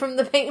harvested from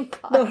the paint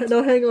pot.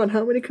 No, hang on.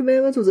 How many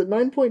commandments? Was it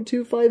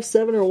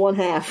 9.257 or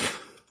 1/2?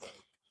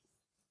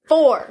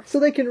 4. So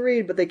they can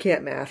read, but they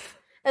can't math.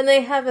 And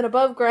they have an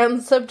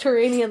above-ground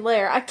subterranean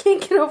lair. I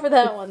can't get over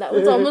that one. That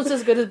was almost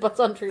as good as butts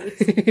on trees.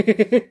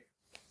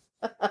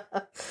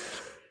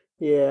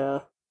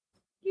 Yeah.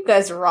 You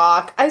guys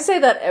rock. I say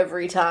that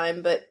every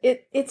time, but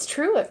it's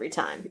true every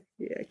time.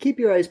 Yeah, keep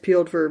your eyes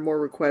peeled for more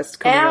requests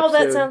coming up soon.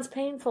 Ow, that sounds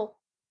painful.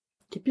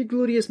 Keep your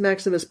Gluteus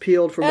Maximus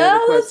peeled for more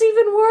requests. Oh, that's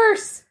even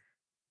worse.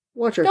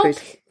 Watch our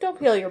Don't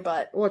peel your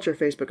butt. Watch our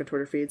Facebook and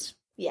Twitter feeds.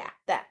 Yeah,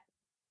 that.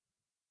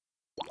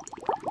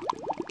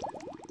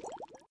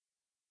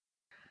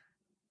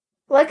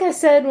 Like I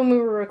said when we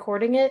were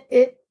recording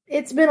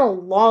it's been a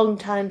long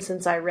time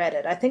since I read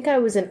it. I think I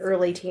was an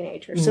early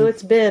teenager, so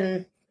it's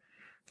been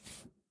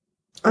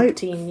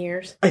 15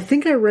 years. I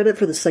think I read it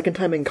for the second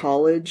time in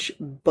college,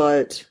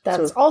 but...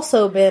 That's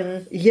also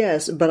been...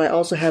 Yes, but I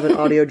also have an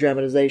audio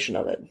dramatization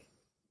of it.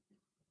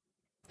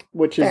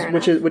 Which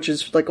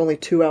is like only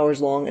 2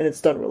 hours long, and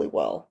it's done really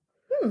well.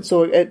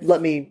 So it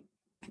let me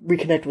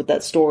reconnect with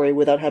that story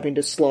without having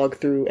to slog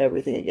through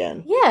everything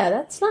again. Yeah,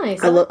 that's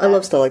nice. I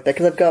love stuff like that,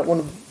 because I've got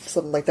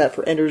something like that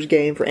for Ender's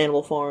Game, for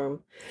Animal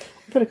Farm.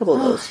 I've got a couple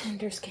of those.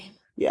 Ender's Game.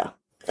 Yeah.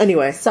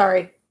 Anyway.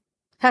 Sorry.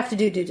 Have to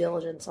do due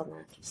diligence on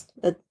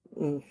that.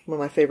 One of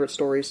my favorite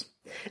stories.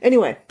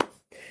 Anyway.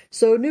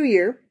 So, New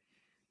Year.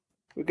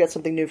 We've got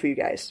something new for you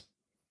guys.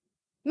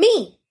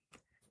 Me!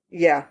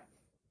 Yeah.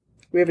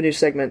 We have a new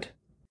segment.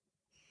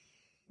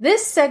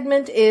 This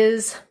segment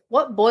is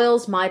What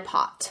Boils My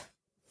Pot.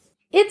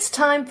 It's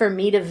time for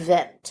me to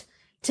vent.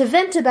 To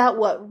vent about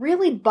what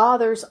really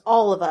bothers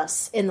all of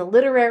us in the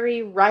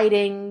literary,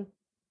 writing,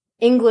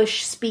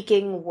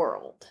 English-speaking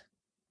world.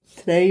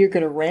 Today you're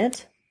going to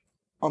rant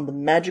on the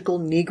magical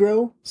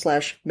Negro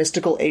 /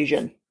 mystical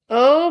Asian.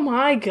 Oh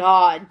my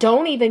god,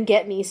 don't even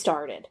get me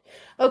started.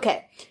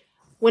 Okay,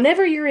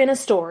 whenever you're in a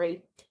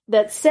story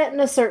that's set in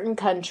a certain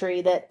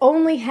country that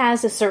only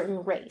has a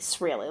certain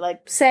race, really,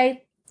 like,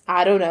 say,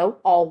 I don't know,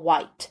 all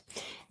white,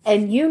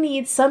 and you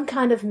need some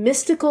kind of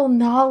mystical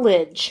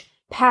knowledge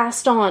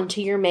passed on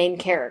to your main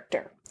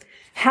character.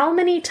 How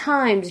many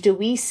times do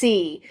we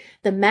see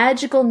the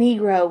magical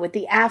Negro with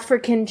the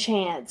African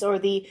chants, or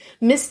the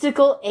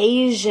mystical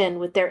Asian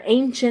with their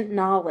ancient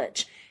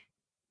knowledge?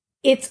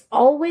 It's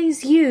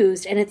always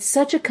used, and it's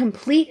such a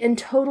complete and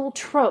total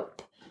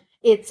trope.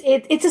 It's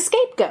a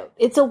scapegoat.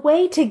 It's a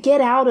way to get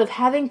out of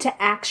having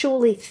to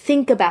actually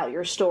think about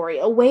your story,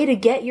 a way to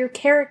get your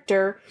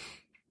character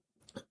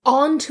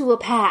onto a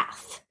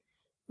path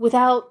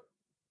without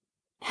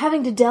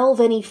having to delve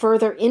any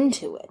further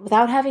into it,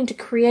 without having to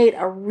create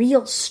a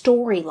real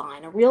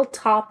storyline, a real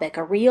topic,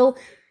 a real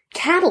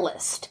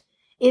catalyst.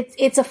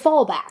 It's a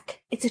fallback.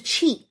 It's a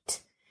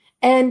cheat.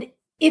 And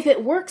if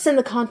it works in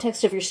the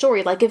context of your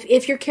story, like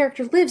if your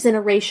character lives in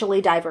a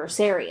racially diverse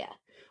area,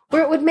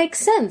 where it would make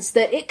sense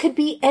that it could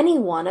be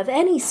anyone of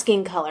any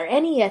skin color,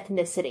 any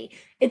ethnicity,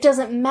 it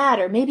doesn't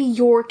matter. Maybe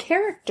your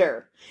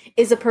character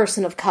is a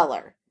person of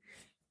color.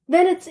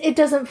 Then it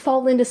doesn't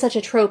fall into such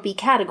a tropey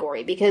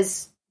category,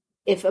 because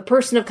if a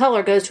person of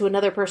color goes to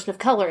another person of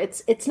color,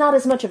 it's not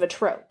as much of a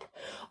trope.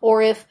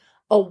 Or if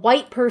a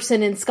white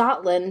person in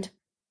Scotland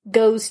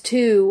goes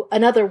to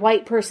another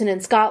white person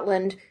in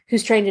Scotland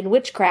who's trained in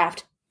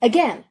witchcraft,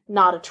 again,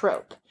 not a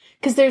trope.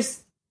 Because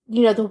there's,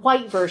 the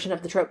white version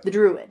of the trope, the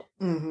druid.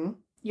 Mm-hmm.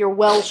 Your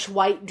Welsh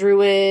white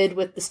druid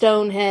with the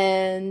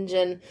Stonehenge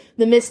and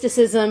the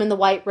mysticism and the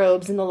white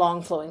robes and the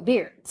long flowing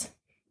beards.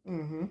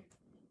 Mm-hmm.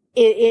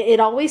 It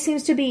always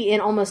seems to be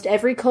in almost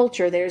every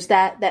culture, there's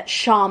that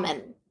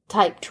shaman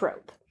type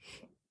trope.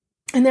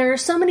 And there are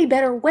so many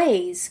better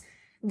ways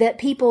that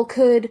people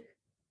could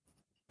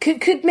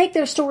make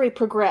their story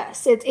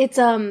progress. It's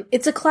a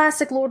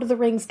classic Lord of the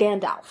Rings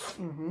Gandalf,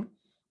 mm-hmm.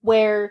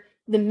 where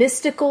the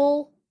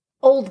mystical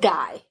old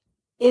guy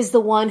is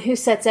the one who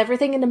sets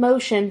everything into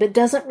motion, but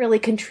doesn't really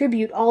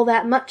contribute all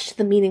that much to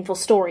the meaningful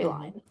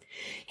storyline.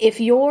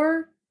 If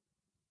your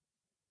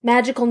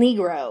magical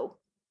Negro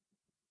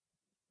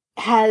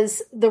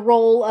has the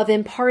role of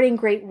imparting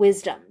great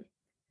wisdom,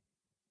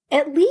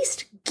 at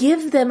least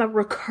give them a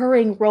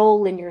recurring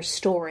role in your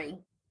story.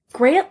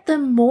 Grant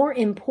them more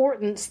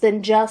importance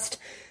than just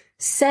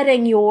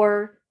setting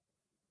your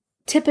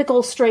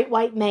typical straight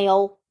white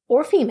male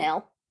or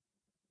female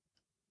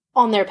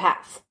on their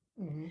path.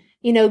 Mm-hmm.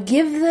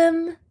 Give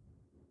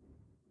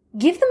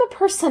them a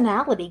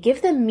personality,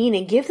 give them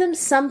meaning, give them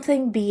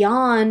something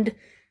beyond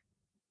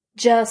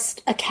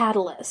just a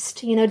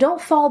catalyst.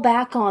 Don't fall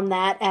back on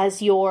that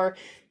as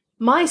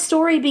my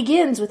story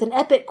begins with an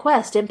epic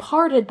quest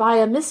imparted by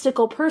a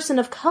mystical person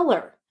of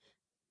color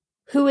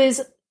who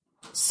is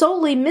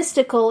solely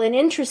mystical and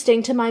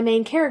interesting to my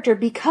main character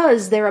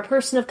because they're a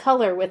person of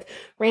color with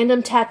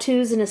random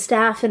tattoos and a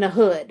staff and a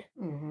hood,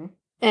 mm-hmm.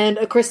 and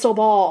a crystal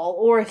ball.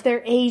 Or if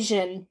they're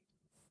Asian,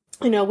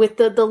 with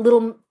the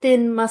little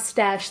thin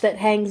mustache that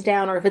hangs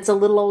down, or if it's a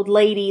little old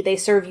lady, they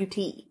serve you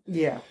tea.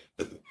 Yeah.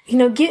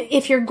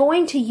 If you're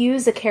going to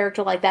use a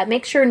character like that,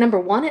 make sure, number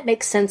one, it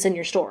makes sense in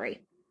your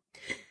story.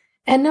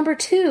 And number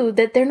two,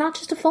 that they're not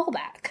just a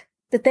fallback.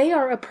 That they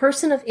are a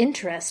person of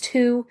interest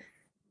who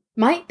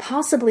might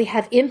possibly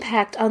have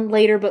impact on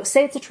later books.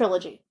 Say it's a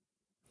trilogy.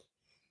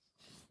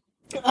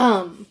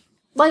 The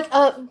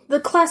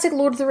classic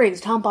Lord of the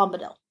Rings, Tom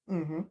Bombadil.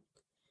 Mm-hmm.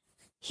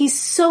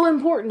 He's so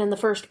important in the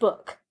first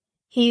book.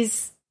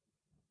 He's,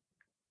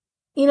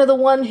 the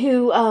one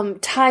who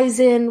ties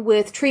in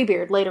with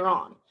Treebeard later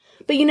on.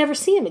 But you never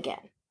see him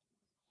again.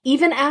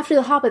 Even after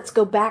the hobbits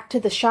go back to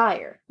the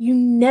Shire, you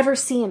never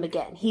see him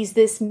again. He's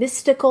this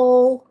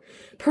mystical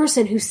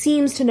person who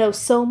seems to know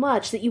so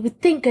much that you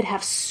would think could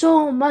have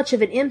so much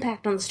of an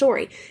impact on the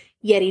story,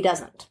 yet he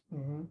doesn't.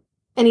 Mm-hmm.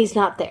 And he's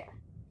not there.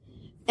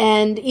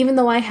 And even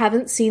though I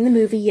haven't seen the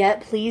movie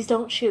yet, please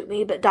don't shoot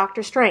me, but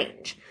Doctor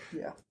Strange.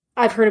 Yeah.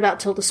 I've heard about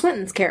Tilda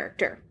Swinton's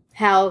character.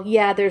 How,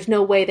 there's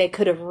no way they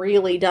could have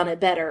really done it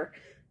better.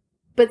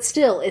 But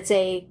still, it's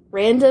a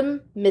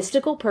random,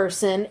 mystical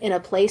person in a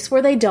place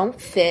where they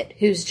don't fit,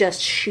 who's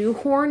just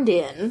shoehorned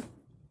in.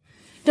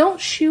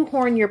 Don't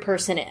shoehorn your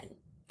person in.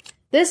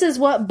 This is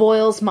what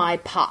boils my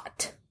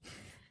pot.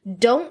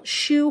 Don't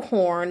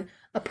shoehorn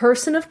a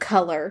person of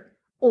color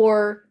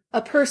or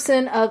a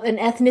person of an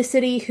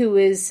ethnicity who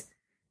is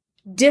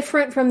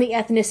different from the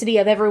ethnicity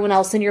of everyone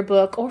else in your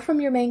book or from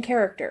your main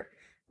character,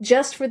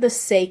 just for the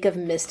sake of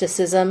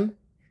mysticism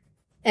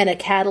and a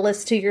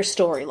catalyst to your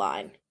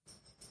storyline.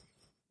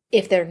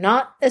 If they're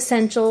not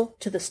essential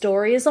to the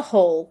story as a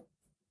whole,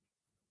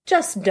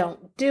 just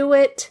don't do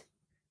it.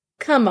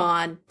 Come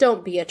on,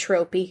 don't be a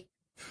tropey.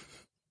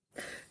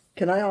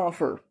 Can I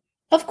offer?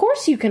 Of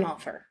course you can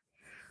offer.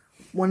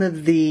 One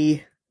of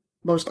the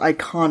most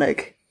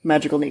iconic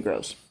magical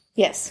Negroes.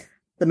 Yes.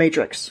 The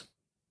Matrix.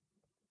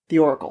 The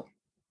Oracle.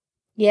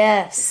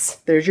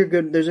 Yes. There's a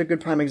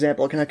good prime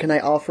example. Can I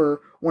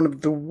offer one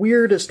of the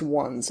weirdest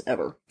ones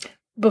ever?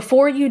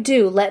 Before you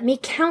do, let me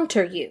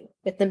counter you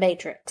with The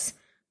Matrix.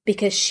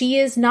 Because she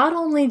is not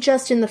only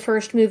just in the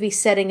first movie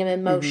setting him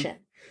in motion,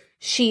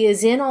 she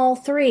is in all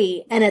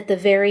three, and at the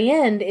very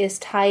end is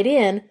tied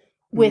in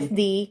with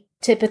the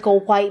typical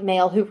white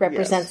male who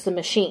represents the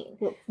machine.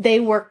 They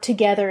work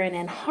together and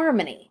in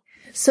harmony.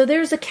 So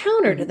there's a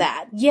counter to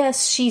that.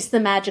 Yes, she's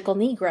the magical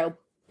Negro,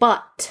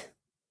 but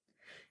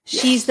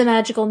she's the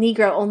magical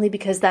Negro only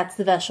because that's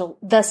the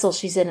vessel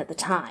she's in at the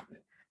time.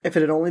 If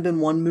it had only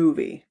been one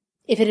movie.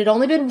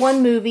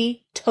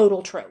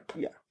 Total trope.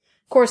 Yeah.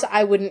 Of course,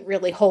 I wouldn't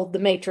really hold The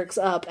Matrix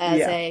up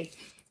as a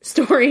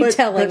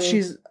storytelling but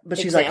she's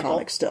example.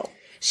 iconic still.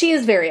 She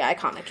is very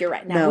iconic, you're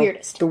right. Now,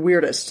 weirdest. The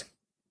weirdest.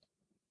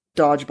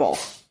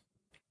 Dodgeball.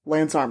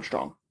 Lance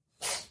Armstrong.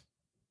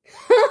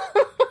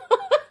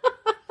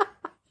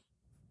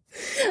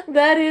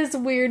 That is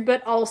weird,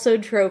 but also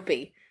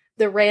tropey.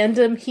 The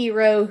random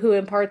hero who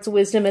imparts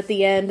wisdom at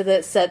the end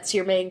that sets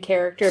your main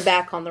character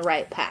back on the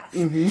right path.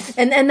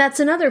 And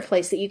that's another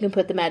place that you can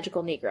put the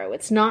magical Negro.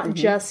 It's not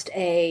just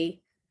a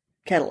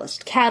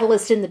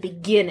catalyst in the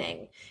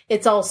beginning.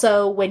 It's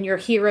also when your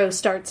hero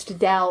starts to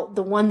doubt,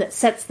 the one that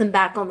sets them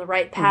back on the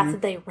right path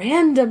that they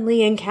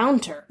randomly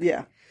encounter.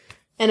 Yeah.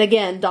 And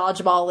again,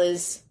 Dodgeball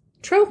is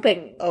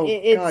troping. Oh,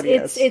 God,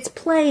 yes. It's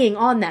playing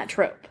on that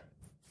trope.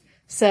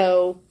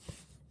 So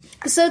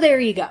there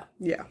you go.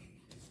 Yeah.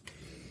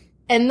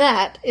 And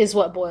that is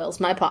what boils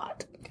my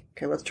pot.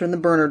 Okay, let's turn the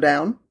burner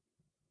down.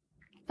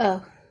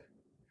 Oh.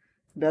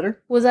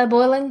 Better? Was I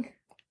boiling?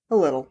 A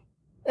little.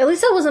 At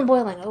least I wasn't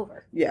boiling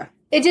over. Yeah.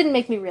 It didn't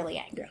make me really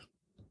angry. Yeah.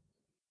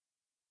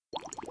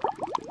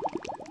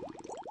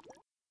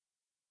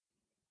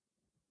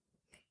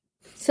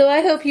 So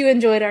I hope you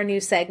enjoyed our new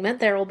segment.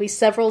 There will be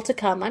several to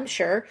come, I'm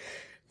sure,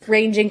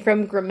 ranging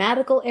from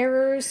grammatical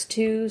errors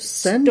to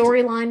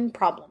storyline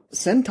problems.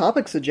 Send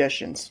topic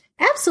suggestions.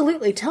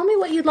 Absolutely. Tell me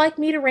what you'd like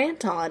me to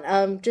rant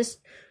on. Just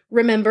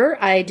remember,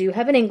 I do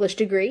have an English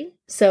degree,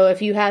 so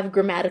if you have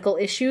grammatical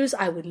issues,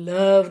 I would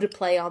love to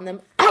play on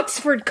them.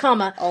 Oxford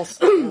comma.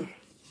 Also,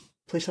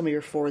 please tell me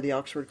you're for the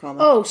Oxford comma.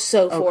 Oh,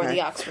 so for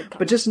the Oxford comma.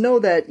 But just know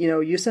that,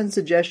 you send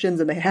suggestions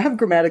and they have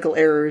grammatical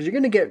errors, you're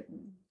going to get,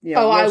 roasted.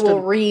 I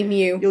will ream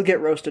you. You'll get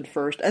roasted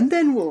first, and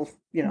then we'll,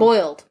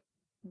 Boiled.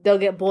 They'll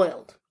get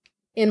boiled.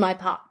 In my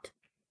pot.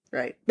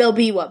 Right. They'll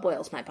be what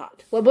boils my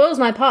pot. What boils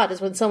my pot is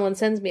when someone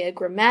sends me a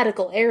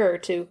grammatical error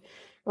to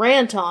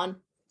rant on,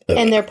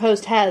 and their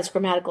post has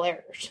grammatical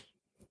errors.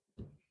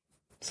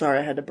 Sorry,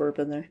 I had to burp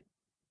in there.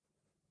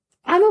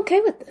 I'm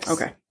okay with this.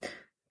 Okay.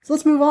 So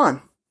let's move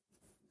on.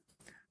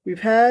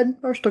 We've had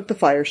our Stoke the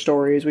Fire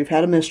stories. We've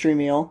had a mystery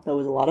meal. That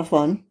was a lot of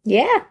fun.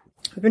 Yeah.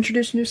 We've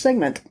introduced a new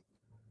segment.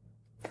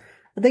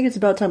 I think it's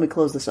about time we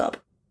close this up.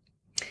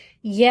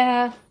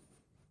 Yeah.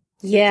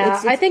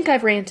 Yeah, I think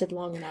I've ranted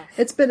long enough.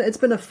 It's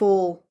been a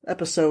full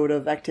episode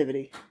of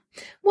activity.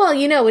 Well,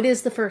 it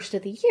is the first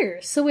of the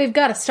year, so we've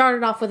got to start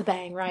it off with a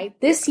bang, right?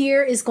 This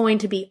year is going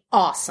to be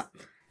awesome.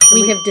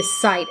 We have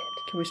decided.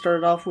 Can we start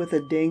it off with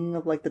a ding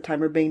of the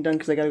timer being done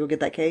because I gotta go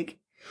get that cake?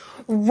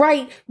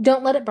 Right.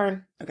 Don't let it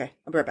burn. Okay,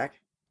 I'll be right back.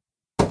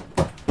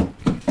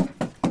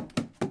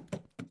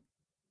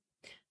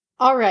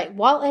 All right,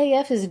 while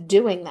AF is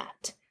doing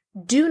that,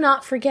 do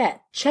not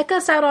forget, check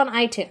us out on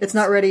iTunes. It's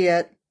not ready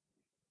yet.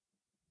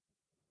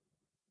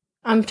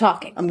 I'm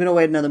talking. I'm gonna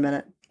wait another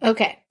minute.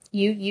 Okay.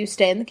 You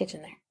stay in the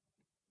kitchen there.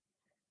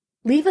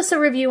 Leave us a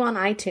review on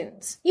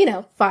iTunes.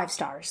 5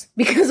 stars.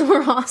 Because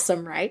we're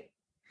awesome, right?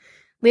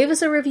 Leave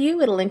us a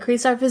review. It'll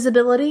increase our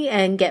visibility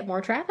and get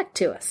more traffic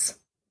to us.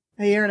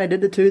 Hey, Aaron, I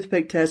did the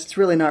toothpick test. It's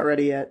really not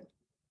ready yet.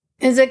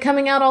 Is it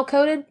coming out all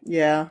coated?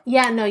 Yeah.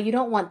 Yeah, no, you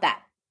don't want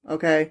that.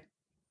 Okay.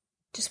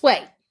 Just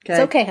wait. Okay.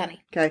 It's okay,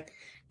 honey. Okay.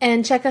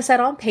 And check us out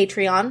on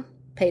Patreon.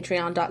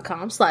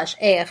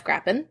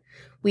 Patreon.com/AFGrappin.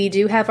 We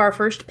do have our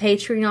first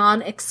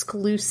Patreon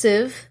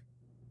exclusive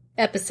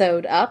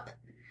episode up.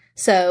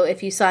 So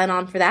if you sign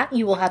on for that,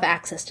 you will have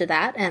access to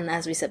that. And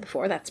as we said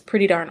before, that's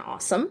pretty darn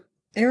awesome.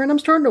 Aaron, I'm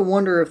starting to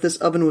wonder if this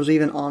oven was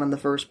even on in the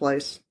first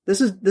place. This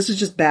is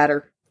just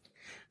batter.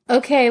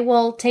 Okay,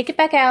 well, take it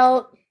back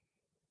out.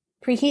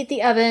 Preheat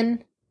the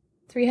oven.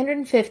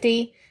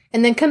 350.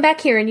 And then come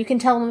back here and you can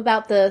tell them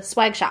about the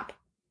swag shop.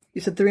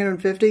 You said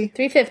 350?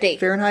 350.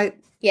 Fahrenheit?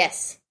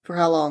 Yes. For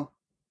how long?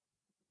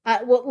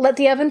 Well, let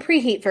the oven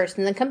preheat first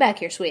and then come back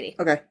here, sweetie.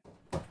 Okay.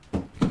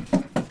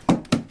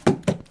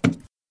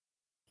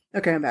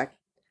 Okay, I'm back.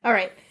 All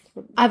right.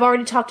 I've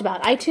already talked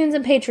about iTunes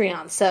and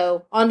Patreon,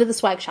 so on to the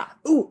swag shop.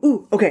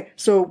 Ooh. Okay,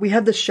 so we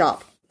have this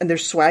shop, and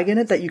there's swag in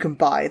it that you can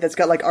buy that's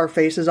got, our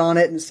faces on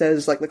it and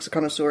says, Lex a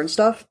Connoisseur and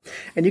stuff.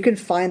 And you can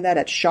find that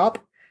at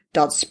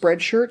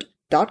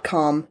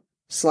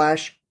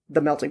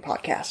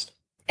shop.spreadshirt.com/themeltingpodcast.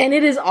 And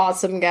it is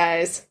awesome,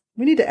 guys.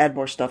 We need to add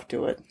more stuff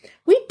to it.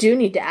 We do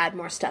need to add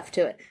more stuff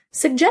to it.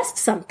 Suggest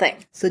something.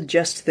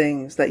 Suggest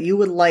things that you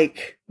would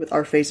like with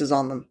our faces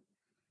on them.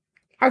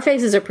 Our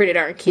faces are pretty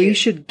darn cute. We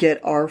should get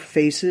our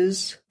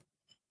faces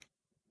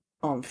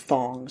on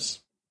thongs.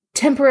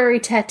 temporary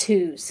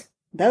tattoos.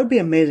 That would be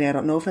amazing. I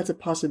don't know if that's a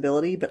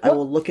possibility, but I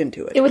will look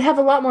into it. It would have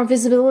a lot more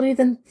visibility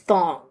than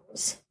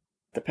thongs.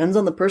 Depends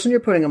on the person you're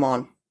putting them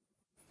on.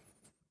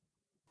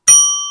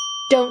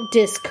 Don't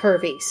diss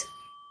curvies.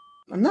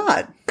 I'm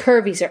not.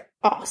 Curvies are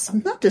awesome.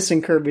 I'm not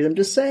dissing Kirby. I'm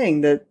just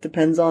saying that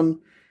depends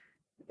on,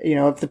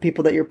 if the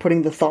people that you're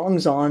putting the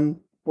thongs on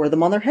wear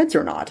them on their heads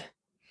or not.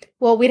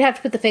 Well, we'd have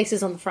to put the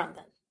faces on the front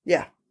then.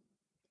 Yeah.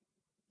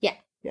 Yeah.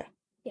 Yeah.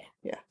 Yeah.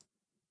 Yeah.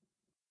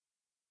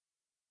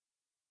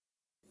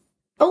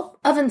 Oh,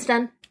 oven's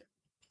done.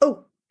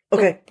 Oh,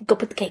 okay. Go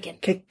put the cake in.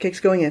 Cake's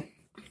going in.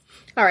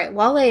 All right,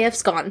 while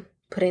AF's gone,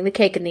 putting the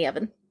cake in the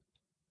oven.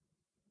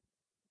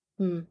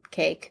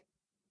 Cake.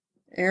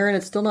 Aaron,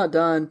 it's still not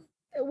done.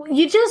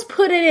 You just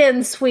put it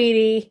in,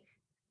 sweetie.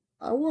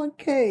 I want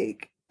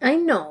cake. I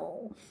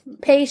know.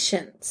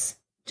 Patience.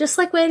 Just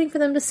like waiting for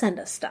them to send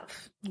us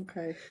stuff.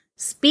 Okay.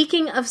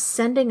 Speaking of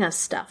sending us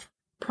stuff,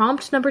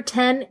 prompt number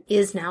 10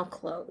 is now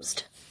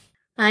closed.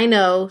 I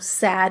know,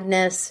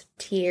 sadness,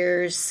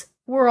 tears,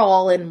 we're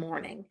all in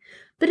mourning.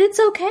 But it's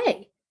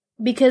okay,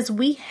 because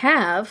we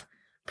have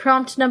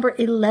prompt number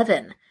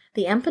 11.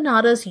 The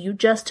empanadas you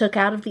just took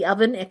out of the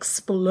oven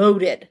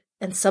exploded,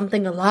 and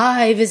something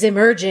alive is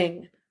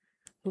emerging.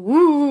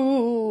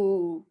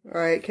 Ooh.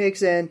 Alright,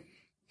 cake's in.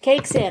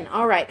 Cake's in,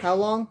 alright. How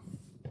long?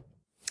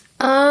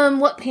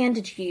 What pan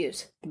did you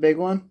use? The big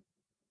one?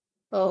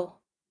 Oh.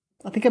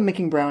 I think I'm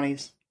making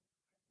brownies.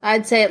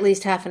 I'd say at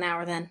least half an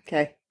hour then.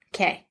 Okay.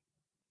 Okay.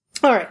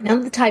 Alright, now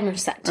that the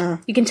timer's set,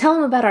 you can tell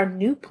them about our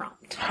new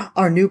prompt.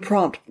 Our new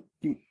prompt.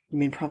 You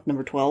mean prompt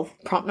number 12?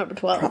 Prompt number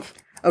 12.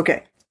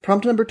 Okay.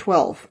 Prompt number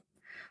 12.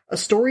 A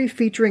story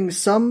featuring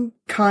some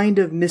kind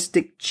of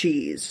mystic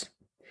cheese.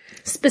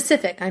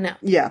 Specific, I know.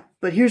 Yeah,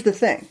 but here's the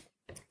thing.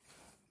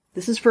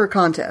 This is for a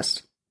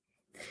contest.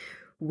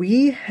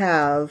 We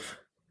have,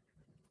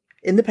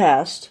 in the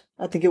past,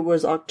 I think it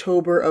was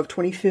October of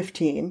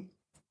 2015.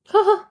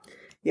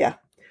 Yeah.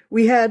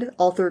 We had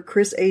author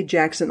Chris A.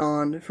 Jackson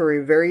on for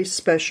a very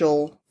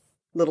special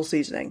little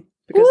seasoning.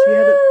 Because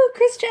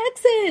Chris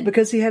Jackson!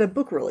 Because he had a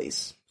book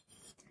release.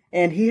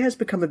 And he has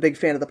become a big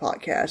fan of the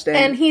podcast.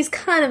 And he's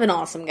kind of an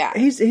awesome guy.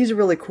 He's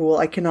really cool.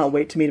 I cannot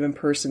wait to meet him in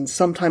person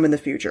sometime in the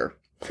future.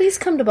 Please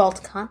come to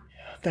Balticon.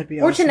 That'd be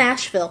awesome. Or to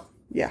Nashville.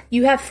 Yeah.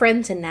 You have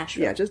friends in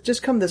Nashville. Yeah,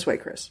 just come this way,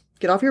 Chris.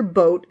 Get off your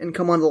boat and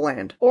come on the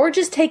land. Or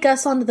just take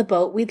us onto the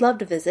boat. We'd love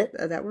to visit.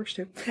 That works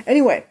too.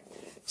 Anyway,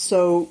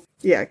 so,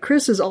 yeah,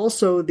 Chris is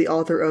also the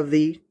author of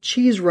the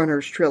Cheese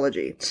Runners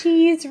trilogy.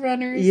 Cheese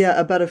Runners? Yeah,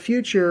 about a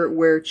future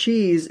where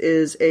cheese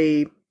is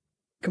a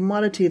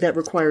commodity that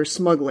requires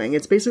smuggling.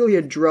 It's basically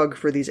a drug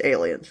for these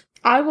aliens.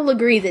 I will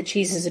agree that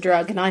cheese is a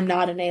drug, and I'm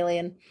not an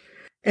alien.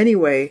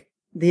 Anyway,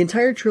 the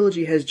entire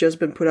trilogy has just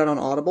been put out on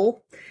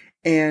Audible,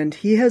 and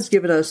he has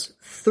given us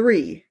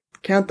 3.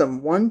 Count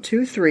them. 1,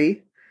 2,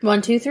 3.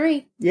 1, 2,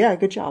 3. Yeah,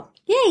 good job.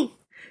 Yay!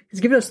 He's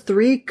given us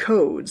 3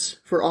 codes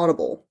for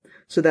Audible,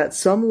 so that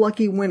some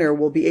lucky winner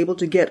will be able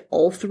to get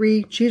all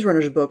 3 Cheese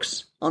Runners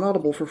books on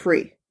Audible for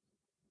free.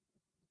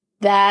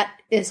 That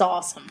is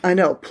awesome. I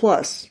know.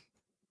 Plus,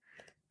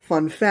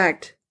 fun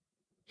fact,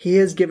 he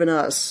has given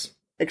us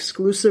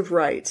exclusive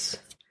rights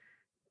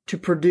to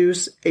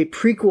produce a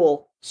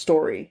prequel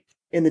story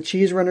in the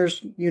Cheese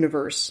Runners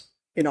universe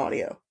in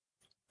audio.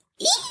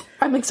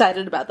 I'm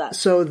excited about that.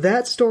 So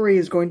that story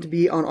is going to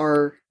be on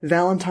our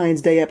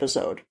Valentine's Day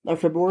episode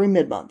of February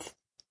mid-month.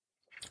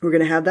 We're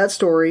going to have that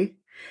story,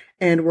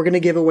 and we're going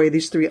to give away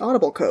these 3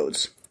 Audible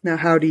codes. Now,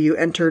 how do you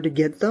enter to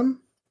get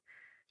them?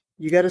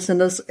 You got to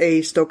send us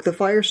a Stoke the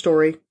Fire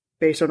story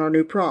based on our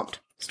new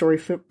prompt. Story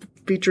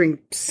featuring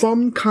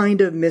some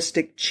kind of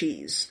mystic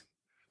cheese.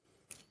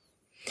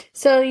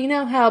 So, you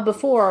know how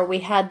before we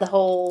had the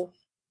whole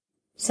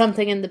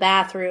something in the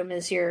bathroom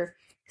is your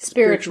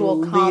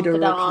spiritual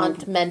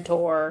confidant,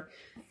 mentor.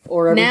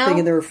 Or everything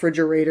in the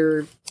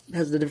refrigerator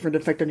has a different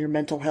effect on your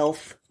mental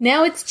health.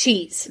 Now it's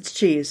cheese. It's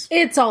cheese.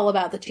 It's all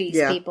about the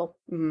cheese, people.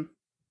 Mm-hmm.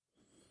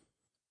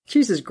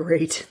 Cheese is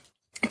great.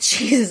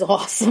 Cheese is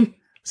awesome.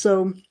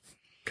 So,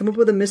 come up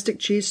with a mystic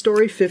cheese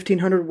story,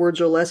 1,500 words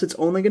or less. It's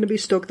only going to be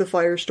Stoke the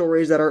Fire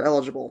stories that are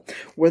eligible,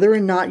 whether or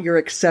not you're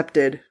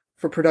accepted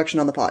for production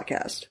on the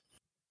podcast.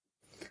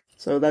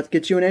 So that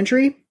gets you an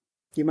entry.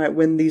 You might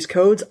win these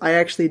codes. I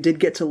actually did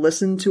get to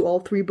listen to all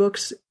 3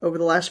 books over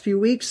the last few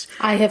weeks.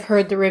 I have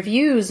heard the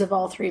reviews of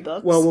all 3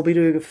 books. Well, we'll be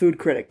doing a food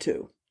critic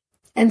too.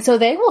 And so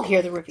they will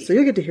hear the reviews. So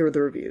you'll get to hear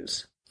the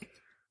reviews.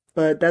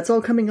 But that's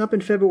all coming up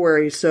in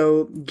February,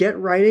 so get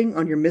writing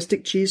on your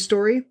mystic cheese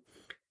story.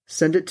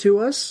 Send it to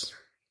us.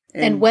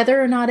 And whether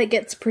or not it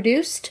gets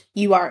produced,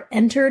 you are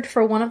entered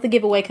for one of the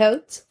giveaway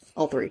codes.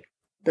 All 3.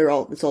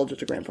 It's all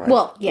just a grand prize.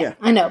 Well, yeah.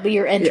 I know, but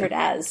you're entered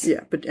as.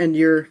 Yeah, and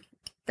you're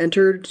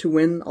entered to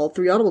win all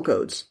 3 Audible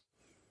codes.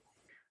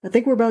 I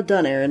think we're about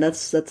done, Aaron.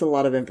 That's a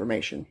lot of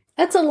information.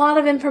 That's a lot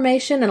of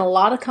information and a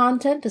lot of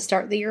content to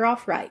start the year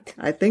off right.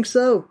 I think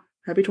so.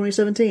 Happy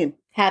 2017.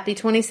 Happy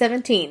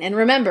 2017. And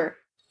remember,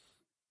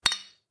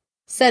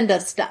 send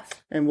us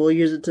stuff. And we'll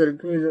use it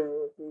to...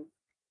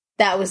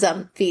 That was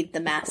Feed the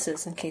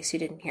Masses, in case you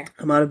didn't hear.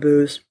 I'm out of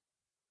booze.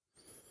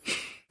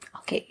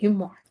 I'll get you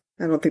more.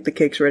 I don't think the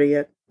cake's ready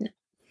yet.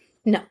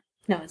 No,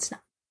 it's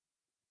not.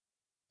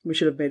 We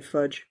should have made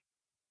fudge.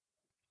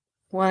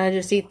 Wanna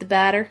just eat the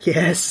batter?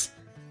 Yes.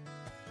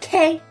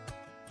 Okay.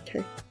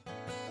 Okay.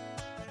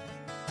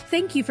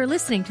 Thank you for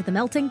listening to the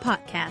Melting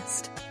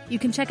Podcast. You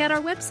can check out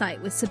our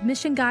website with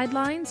submission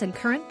guidelines and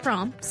current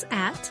prompts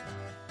at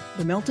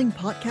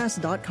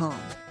themeltingpodcast.com.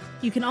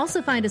 You can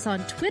also find us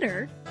on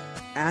Twitter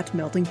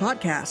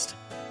 @meltingpodcast.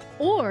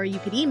 or you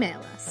could email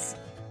us.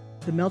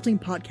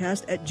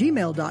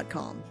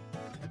 themeltingpodcast@gmail.com.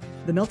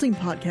 The Melting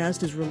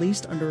Podcast is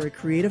released under a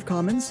Creative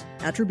Commons,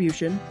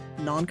 Attribution,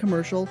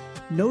 Non-Commercial,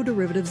 No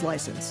Derivatives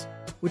license,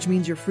 which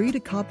means you're free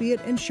to copy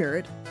it and share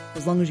it,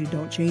 as long as you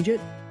don't change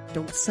it,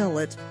 don't sell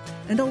it,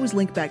 and always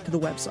link back to the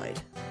website.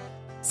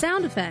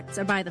 Sound effects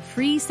are by the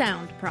Free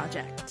Sound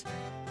Project.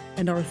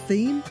 And our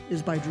theme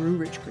is by Drew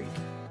Rich Creek.